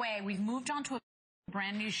call. By the way, we've moved on to a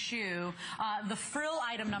brand new shoe. The frill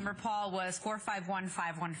item number, Paul, was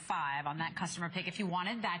 451515 on that customer pick if you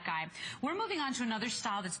wanted that guy. We're moving on to another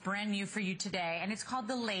style that's brand new for you today, and it's called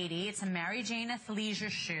the Lady. It's a Mary Jane athleisure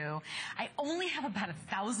shoe. I only have about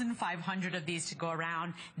 1,500 of these to go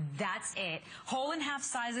around. That's it. Whole and half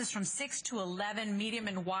sizes from 6 to 11, medium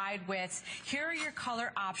and wide widths. Here are your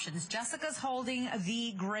color options. Jessica's holding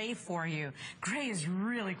the gray for you. Gray is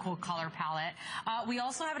really cool color palette. We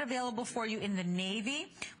also have it available for you in the navy.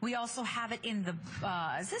 We also have it in the,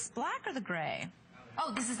 is this black or the gray?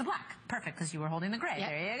 Oh, this is the black. Perfect, because you were holding the gray. Yep.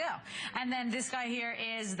 There you go. And then this guy here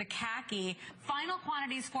is the khaki. Final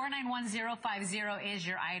quantities, 491050 is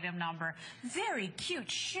your item number. Very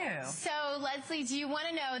cute shoe. So, Leslie, do you want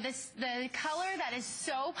to know the color that is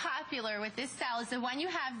so popular with this style is the one you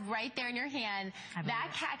have right there in your hand.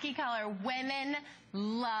 That khaki color. Women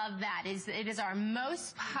love that. It is our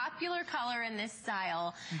most popular color in this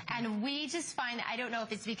style. And we just find, I don't know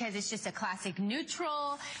if it's because it's just a classic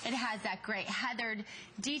neutral. It has that great heathered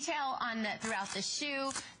detail on throughout the shoe.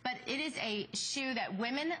 But it is a shoe that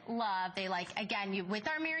women love. They like, again, with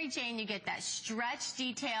our Mary Jane, you get that stretch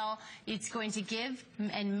detail. It's going to give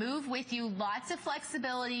and move with you. Lots of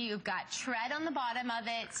flexibility. You've got tread on the bottom of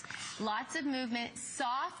it. Lots of movement.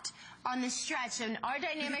 Soft on the stretch, and our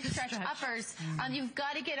dynamic stretch uppers, you've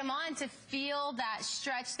got to get them on to feel that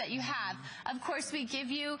stretch that you have. Of course, we give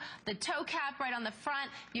you the toe cap right on the front.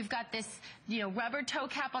 You've got this, rubber toe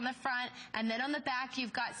cap on the front, and then on the back,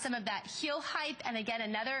 you've got some of that heel height, and again,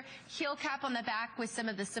 another heel cap on the back with some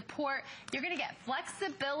of the support. You're going to get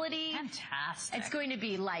flexibility. Fantastic. It's going to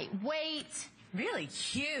be lightweight. Really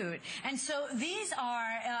cute. And so these are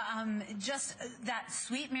just that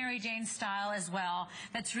sweet Mary Jane style as well.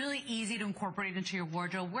 That's really easy to incorporate into your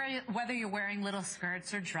wardrobe, whether you're wearing little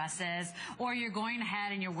skirts or dresses, or you're going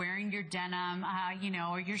ahead and you're wearing your denim,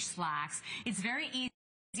 or your slacks. It's very easy.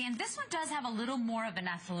 And this one does have a little more of an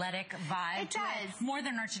athletic vibe. It does. More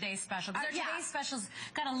than our Today's Special. Because our Today's Special's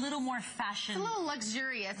got a little more fashion. It's a little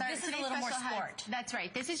luxurious. This is a little more sport. That's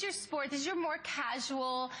right. This is your sport. This is your more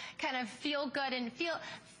casual, kind of feel good and feel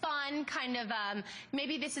fun kind of,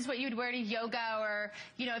 maybe this is what you'd wear to yoga, or,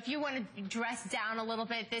 if you want to dress down a little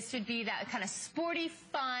bit, this would be that kind of sporty,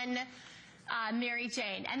 fun, Mary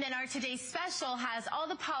Jane. And then our Today's Special has all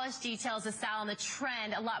the polished details, the style, and the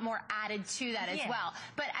trend, a lot more added to that as well.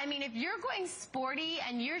 But I mean, if you're going sporty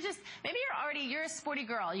and you're just, maybe you're a sporty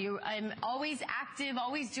girl. I'm always active,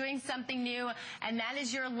 always doing something new, and that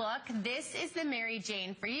is your look. This is the Mary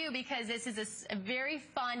Jane for you, because this is a very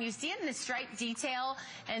fun, you see it in the stripe detail,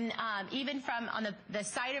 and even from on the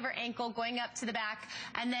side of her ankle going up to the back,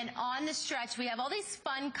 and then on the stretch, we have all these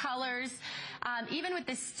fun colors. Even with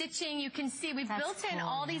the stitching, you can see we've built in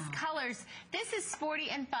all these colors. This is sporty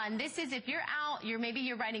and fun. This is if you're out, maybe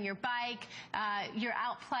you're riding your bike, you're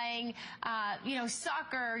out playing, you know,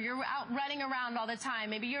 soccer, you're out running around all the time.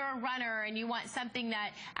 Maybe you're a runner and you want something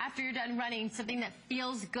that after you're done running, something that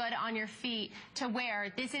feels good on your feet to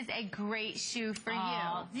wear. This is a great shoe for you.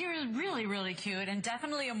 You're really, really cute, and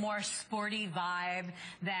definitely a more sporty vibe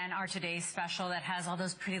than our today's special that has all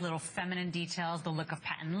those pretty little feminine details, the look of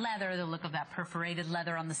patent leather, the look of that perforated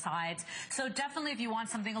leather on the sides. So definitely if you want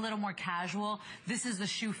something a little more casual, this is the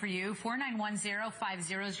shoe for you.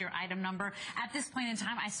 491050 is your item number. At this point in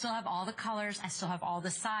time, I still have all the colors. I still have all the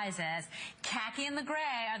sizes. Khaki and the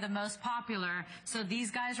gray are the most popular. So these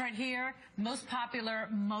guys right here, most popular,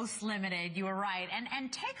 most limited. You were right.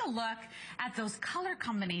 And take a look at those color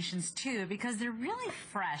combinations too, because they're really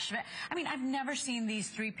fresh. I mean, I've never seen these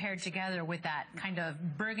three paired together with that kind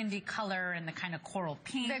of burgundy color and the kind of coral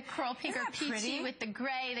pink. The coral pink or peachy pretty? With the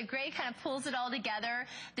gray. The gray kind of pulls it all together.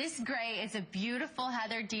 This gray is a beautiful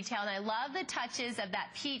heather detail, and I love the touches of that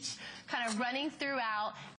peach kind of running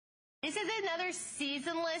throughout. This is another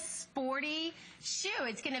seasonless, sporty shoe.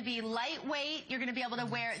 It's going to be lightweight. You're going to be able to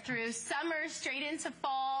wear it through summer, straight into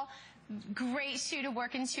fall. Great shoe to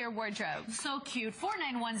work into your wardrobe. So cute.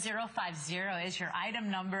 491050 is your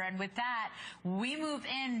item number. And with that, we move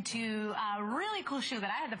into a really cool shoe that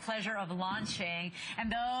I had the pleasure of launching.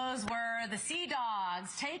 And those were the Sea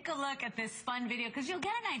Dogs. Take a look at this fun video because you'll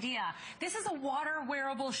get an idea. This is a water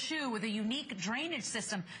wearable shoe with a unique drainage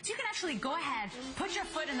system. So you can actually go ahead, put your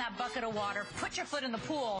foot in that bucket of water, put your foot in the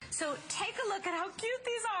pool. So take a look at how cute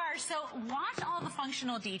these are. So watch all the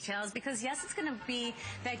functional details because yes, it's going to be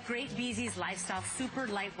that great BZees lifestyle, super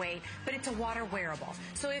lightweight, but it's a water wearable.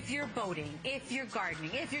 So if you're boating, if you're gardening,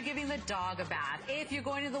 if you're giving the dog a bath, if you're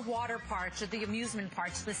going to the water parks or the amusement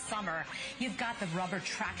parks this summer, you've got the rubber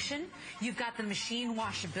traction, you've got the machine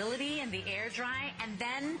washability and the air dry, and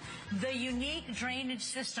then the unique drainage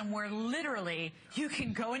system where literally you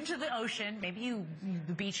can go into the ocean, maybe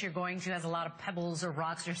the beach you're going to has a lot of pebbles or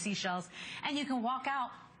rocks or seashells, and you can walk out.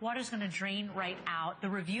 Water's going to drain right out. The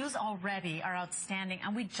reviews already are outstanding,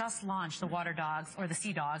 and we just launched the Water Dogs, or the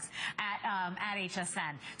Sea Dogs, at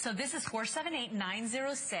HSN. So this is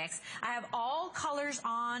 478906. I have all colors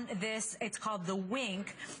on this. It's called the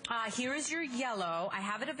Wink. Here is your yellow. I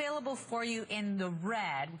have it available for you in the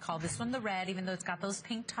red. We call this one the red, even though it's got those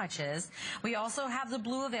pink touches. We also have the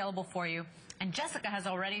blue available for you. And Jessica has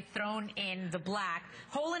already thrown in the black.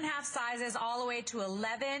 Whole and half sizes all the way to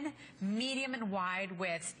 11, medium and wide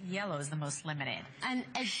widths. Yellow is the most limited. And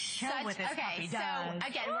it's okay, so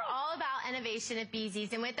again, we're all about innovation at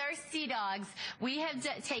BZees. And with our Sea Dogs, we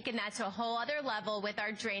have taken that to a whole other level with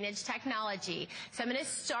our drainage technology. So I'm going to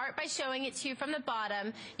start by showing it to you from the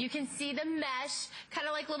bottom. You can see the mesh, kind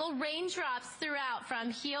of like little raindrops throughout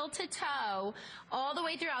from heel to toe, all the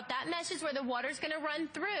way throughout. That mesh is where the water's going to run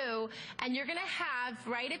through, and you're going to have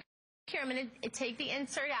right up here, I'm going to take the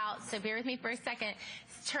insert out, so bear with me for a second.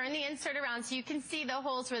 Turn the insert around so you can see the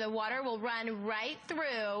holes where the water will run right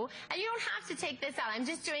through. And you don't have to take this out. I'm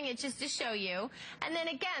just doing it just to show you. And then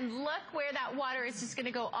again, look where that water is just going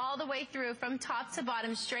to go all the way through from top to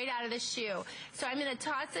bottom, straight out of the shoe. So I'm going to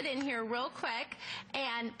toss it in here real quick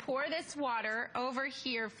and pour this water over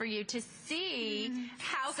here for you to see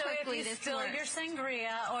how quickly this works. So if you works. spill your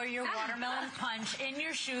sangria or your watermelon punch in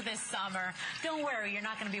your shoe this summer, don't worry, you're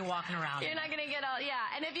not going to be walking around. You're not going to get all,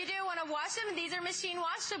 yeah. And if you do want to wash them, these are machine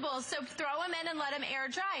washables, so throw them in and let them air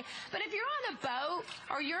dry. But if you're on a boat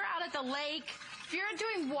or you're out at the lake, if you're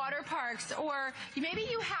doing water parks, or maybe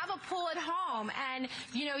you have a pool at home and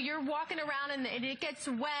you're walking around and it gets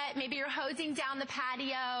wet, maybe you're hosing down the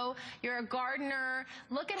patio, you're a gardener,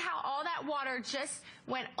 look at how all that water just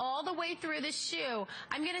went all the way through the shoe.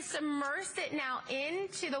 I'm going to submerge it now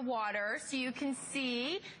into the water so you can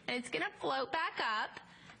see, and it's going to float back up.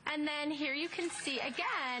 And then here you can see,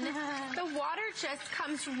 again, the water just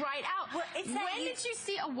comes right out. Well, when did you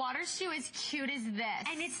see a water shoe as cute as this?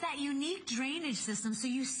 And it's that unique drainage system. So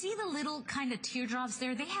you see the little kind of teardrops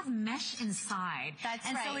there. They have mesh inside. That's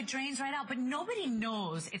right. And so it drains right out. But nobody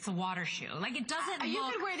knows it's a water shoe. Like, it doesn't you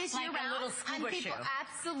look could wear this like year-round a little scuba shoe.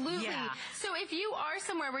 Absolutely. Yeah. So if you are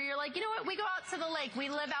somewhere where you're like, you know what, we go out to the lake, we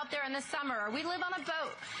live out there in the summer, or we live on a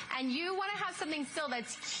boat, and you want to have something still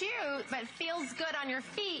that's cute but feels good on your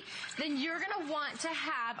feet, then you're going to want to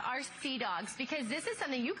have our Sea Dogs, because this is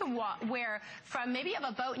something you can wear from, maybe you have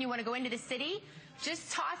a boat and you want to go into the city.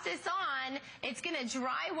 just toss this on. It's going to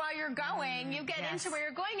dry while you're going. You get into where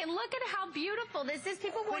you're going, and look at how beautiful this is.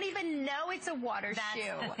 People won't even know it's a water shoe.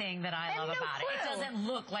 That's the thing that I love about it. It doesn't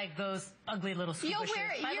look like those ugly little scuba shoes. You'll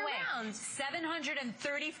wear it year-round.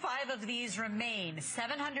 735 of these remain.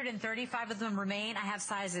 735 of them remain. I have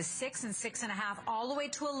sizes 6 and 6.5 all the way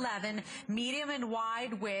to 11, medium and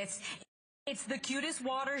wide widths. It's the cutest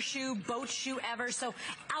water shoe, boat shoe ever. So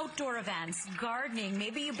outdoor events, gardening,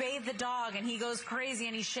 maybe you bathe the dog and he goes crazy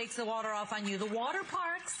and he shakes the water off on you. The water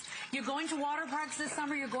parks, you're going to water parks this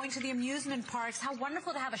summer, you're going to the amusement parks. How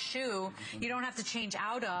wonderful to have a shoe you don't have to change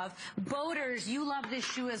out of. Boaters, you love this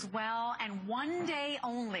shoe as well. And one day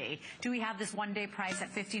only do we have this one day price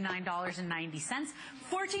at $59.90.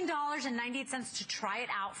 $14.98 to try it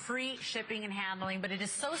out, free shipping and handling, but it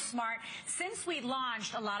is so smart. Since we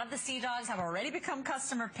launched, a lot of the Sea Dogs have already become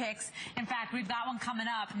customer picks. In fact, we've got one coming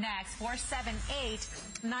up next.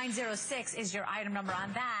 478906 is your item number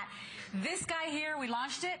on that. This guy here, we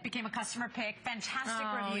launched it, became a customer pick. Fantastic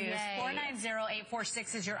reviews.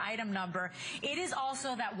 490846 is your item number. It is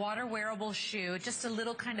also that water wearable shoe, just a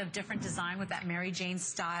little kind of different design with that Mary Jane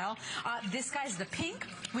style. This guy's the pink.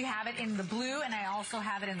 We have it in the blue, and I also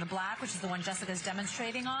have it in the black, which is the one Jessica's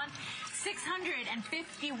demonstrating on.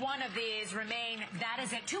 651 of these remain. That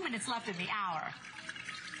is it. 2 minutes left in the hour.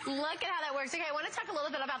 Look at how that works. Okay, I want to talk a little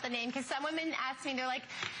bit about the name, because some women ask me, they're like,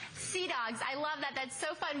 Sea Dogs, I love that. That's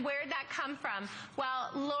so fun. Where did that come from? Well,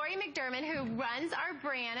 Lori McDermott, who runs our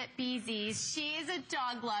brand at BZees, she is a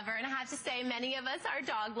dog lover, and I have to say, many of us are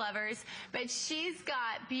dog lovers, but she's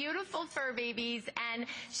got beautiful fur babies, and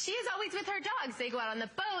she is always with her dogs. They go out on the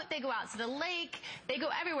boat, they go out to the lake, they go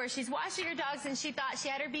everywhere. She's washing her dogs, and she thought she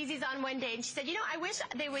had her BZees on one day, and she said, you know, I wish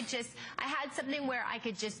they would just, I had something where I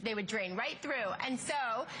could just, they would drain right through. And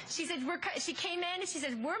so she said, she came in and she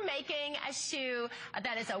said, we're making a shoe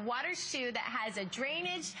that is a water shoe that has a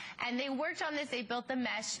drainage, and they worked on this. They built the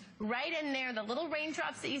mesh right in there, the little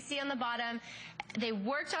raindrops that you see on the bottom. They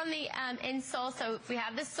worked on the insole, so if we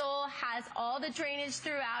have the sole, has all the drainage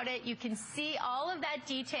throughout it. You can see all of that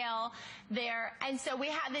detail there, and so we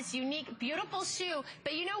have this unique, beautiful shoe.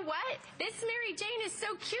 But you know what? This Mary Jane is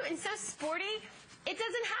so cute and so sporty. It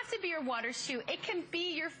doesn't have to be your water shoe. It can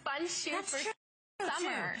be your fun shoe for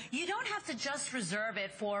summer. You don't have to just reserve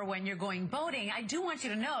it for when you're going boating. I do want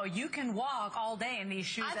you to know you can walk all day in these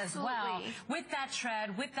shoes as well, with that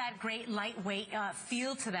tread, with that great lightweight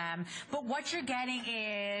feel to them. But what you're getting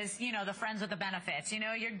is, you know, the friends with the benefits. You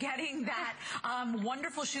know, you're getting that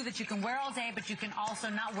wonderful shoe that you can wear all day, but you can also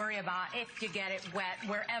not worry about if you get it wet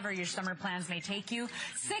wherever your summer plans may take you.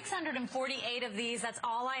 648 of these. That's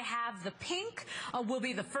all I have. The pink will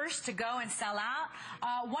be the first to go and sell out.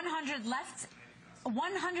 100 left.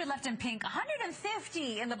 100 left in pink,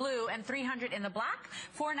 150 in the blue, and 300 in the black.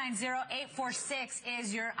 490846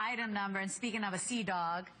 is your item number. And speaking of a sea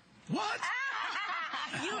dog. What?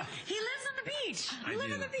 He lives on the beach. You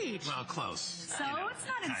live on the beach. Well, close. So it's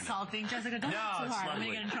not insulting, Jessica. Don't laugh too hard. I'm going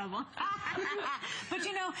to get in trouble. But,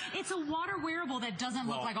 you know, it's a water wearable that doesn't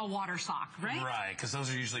look like a water sock, right? Right, because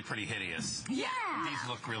those are usually pretty hideous. Yeah. These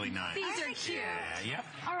look really nice. These are cute. Yeah, yep.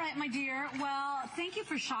 All right, my dear. Well, thank you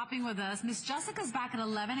for shopping with us. Miss Jessica's back at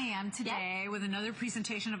 11 a.m. today with another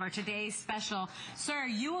presentation of our today's special. Sir,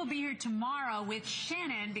 you will be here tomorrow with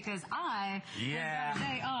Shannon because I have got a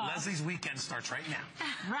day off. Leslie's weekend starts right now.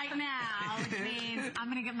 Right now, which means I'm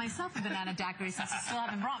going to get myself a banana daiquiri since you still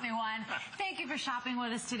haven't brought me one. Thank you for shopping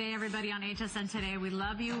with us today, everybody on HSN Today. We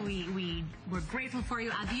love you. We're grateful for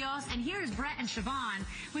you. Adios. And here's Brett and Siobhan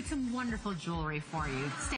with some wonderful jewelry for you. Stay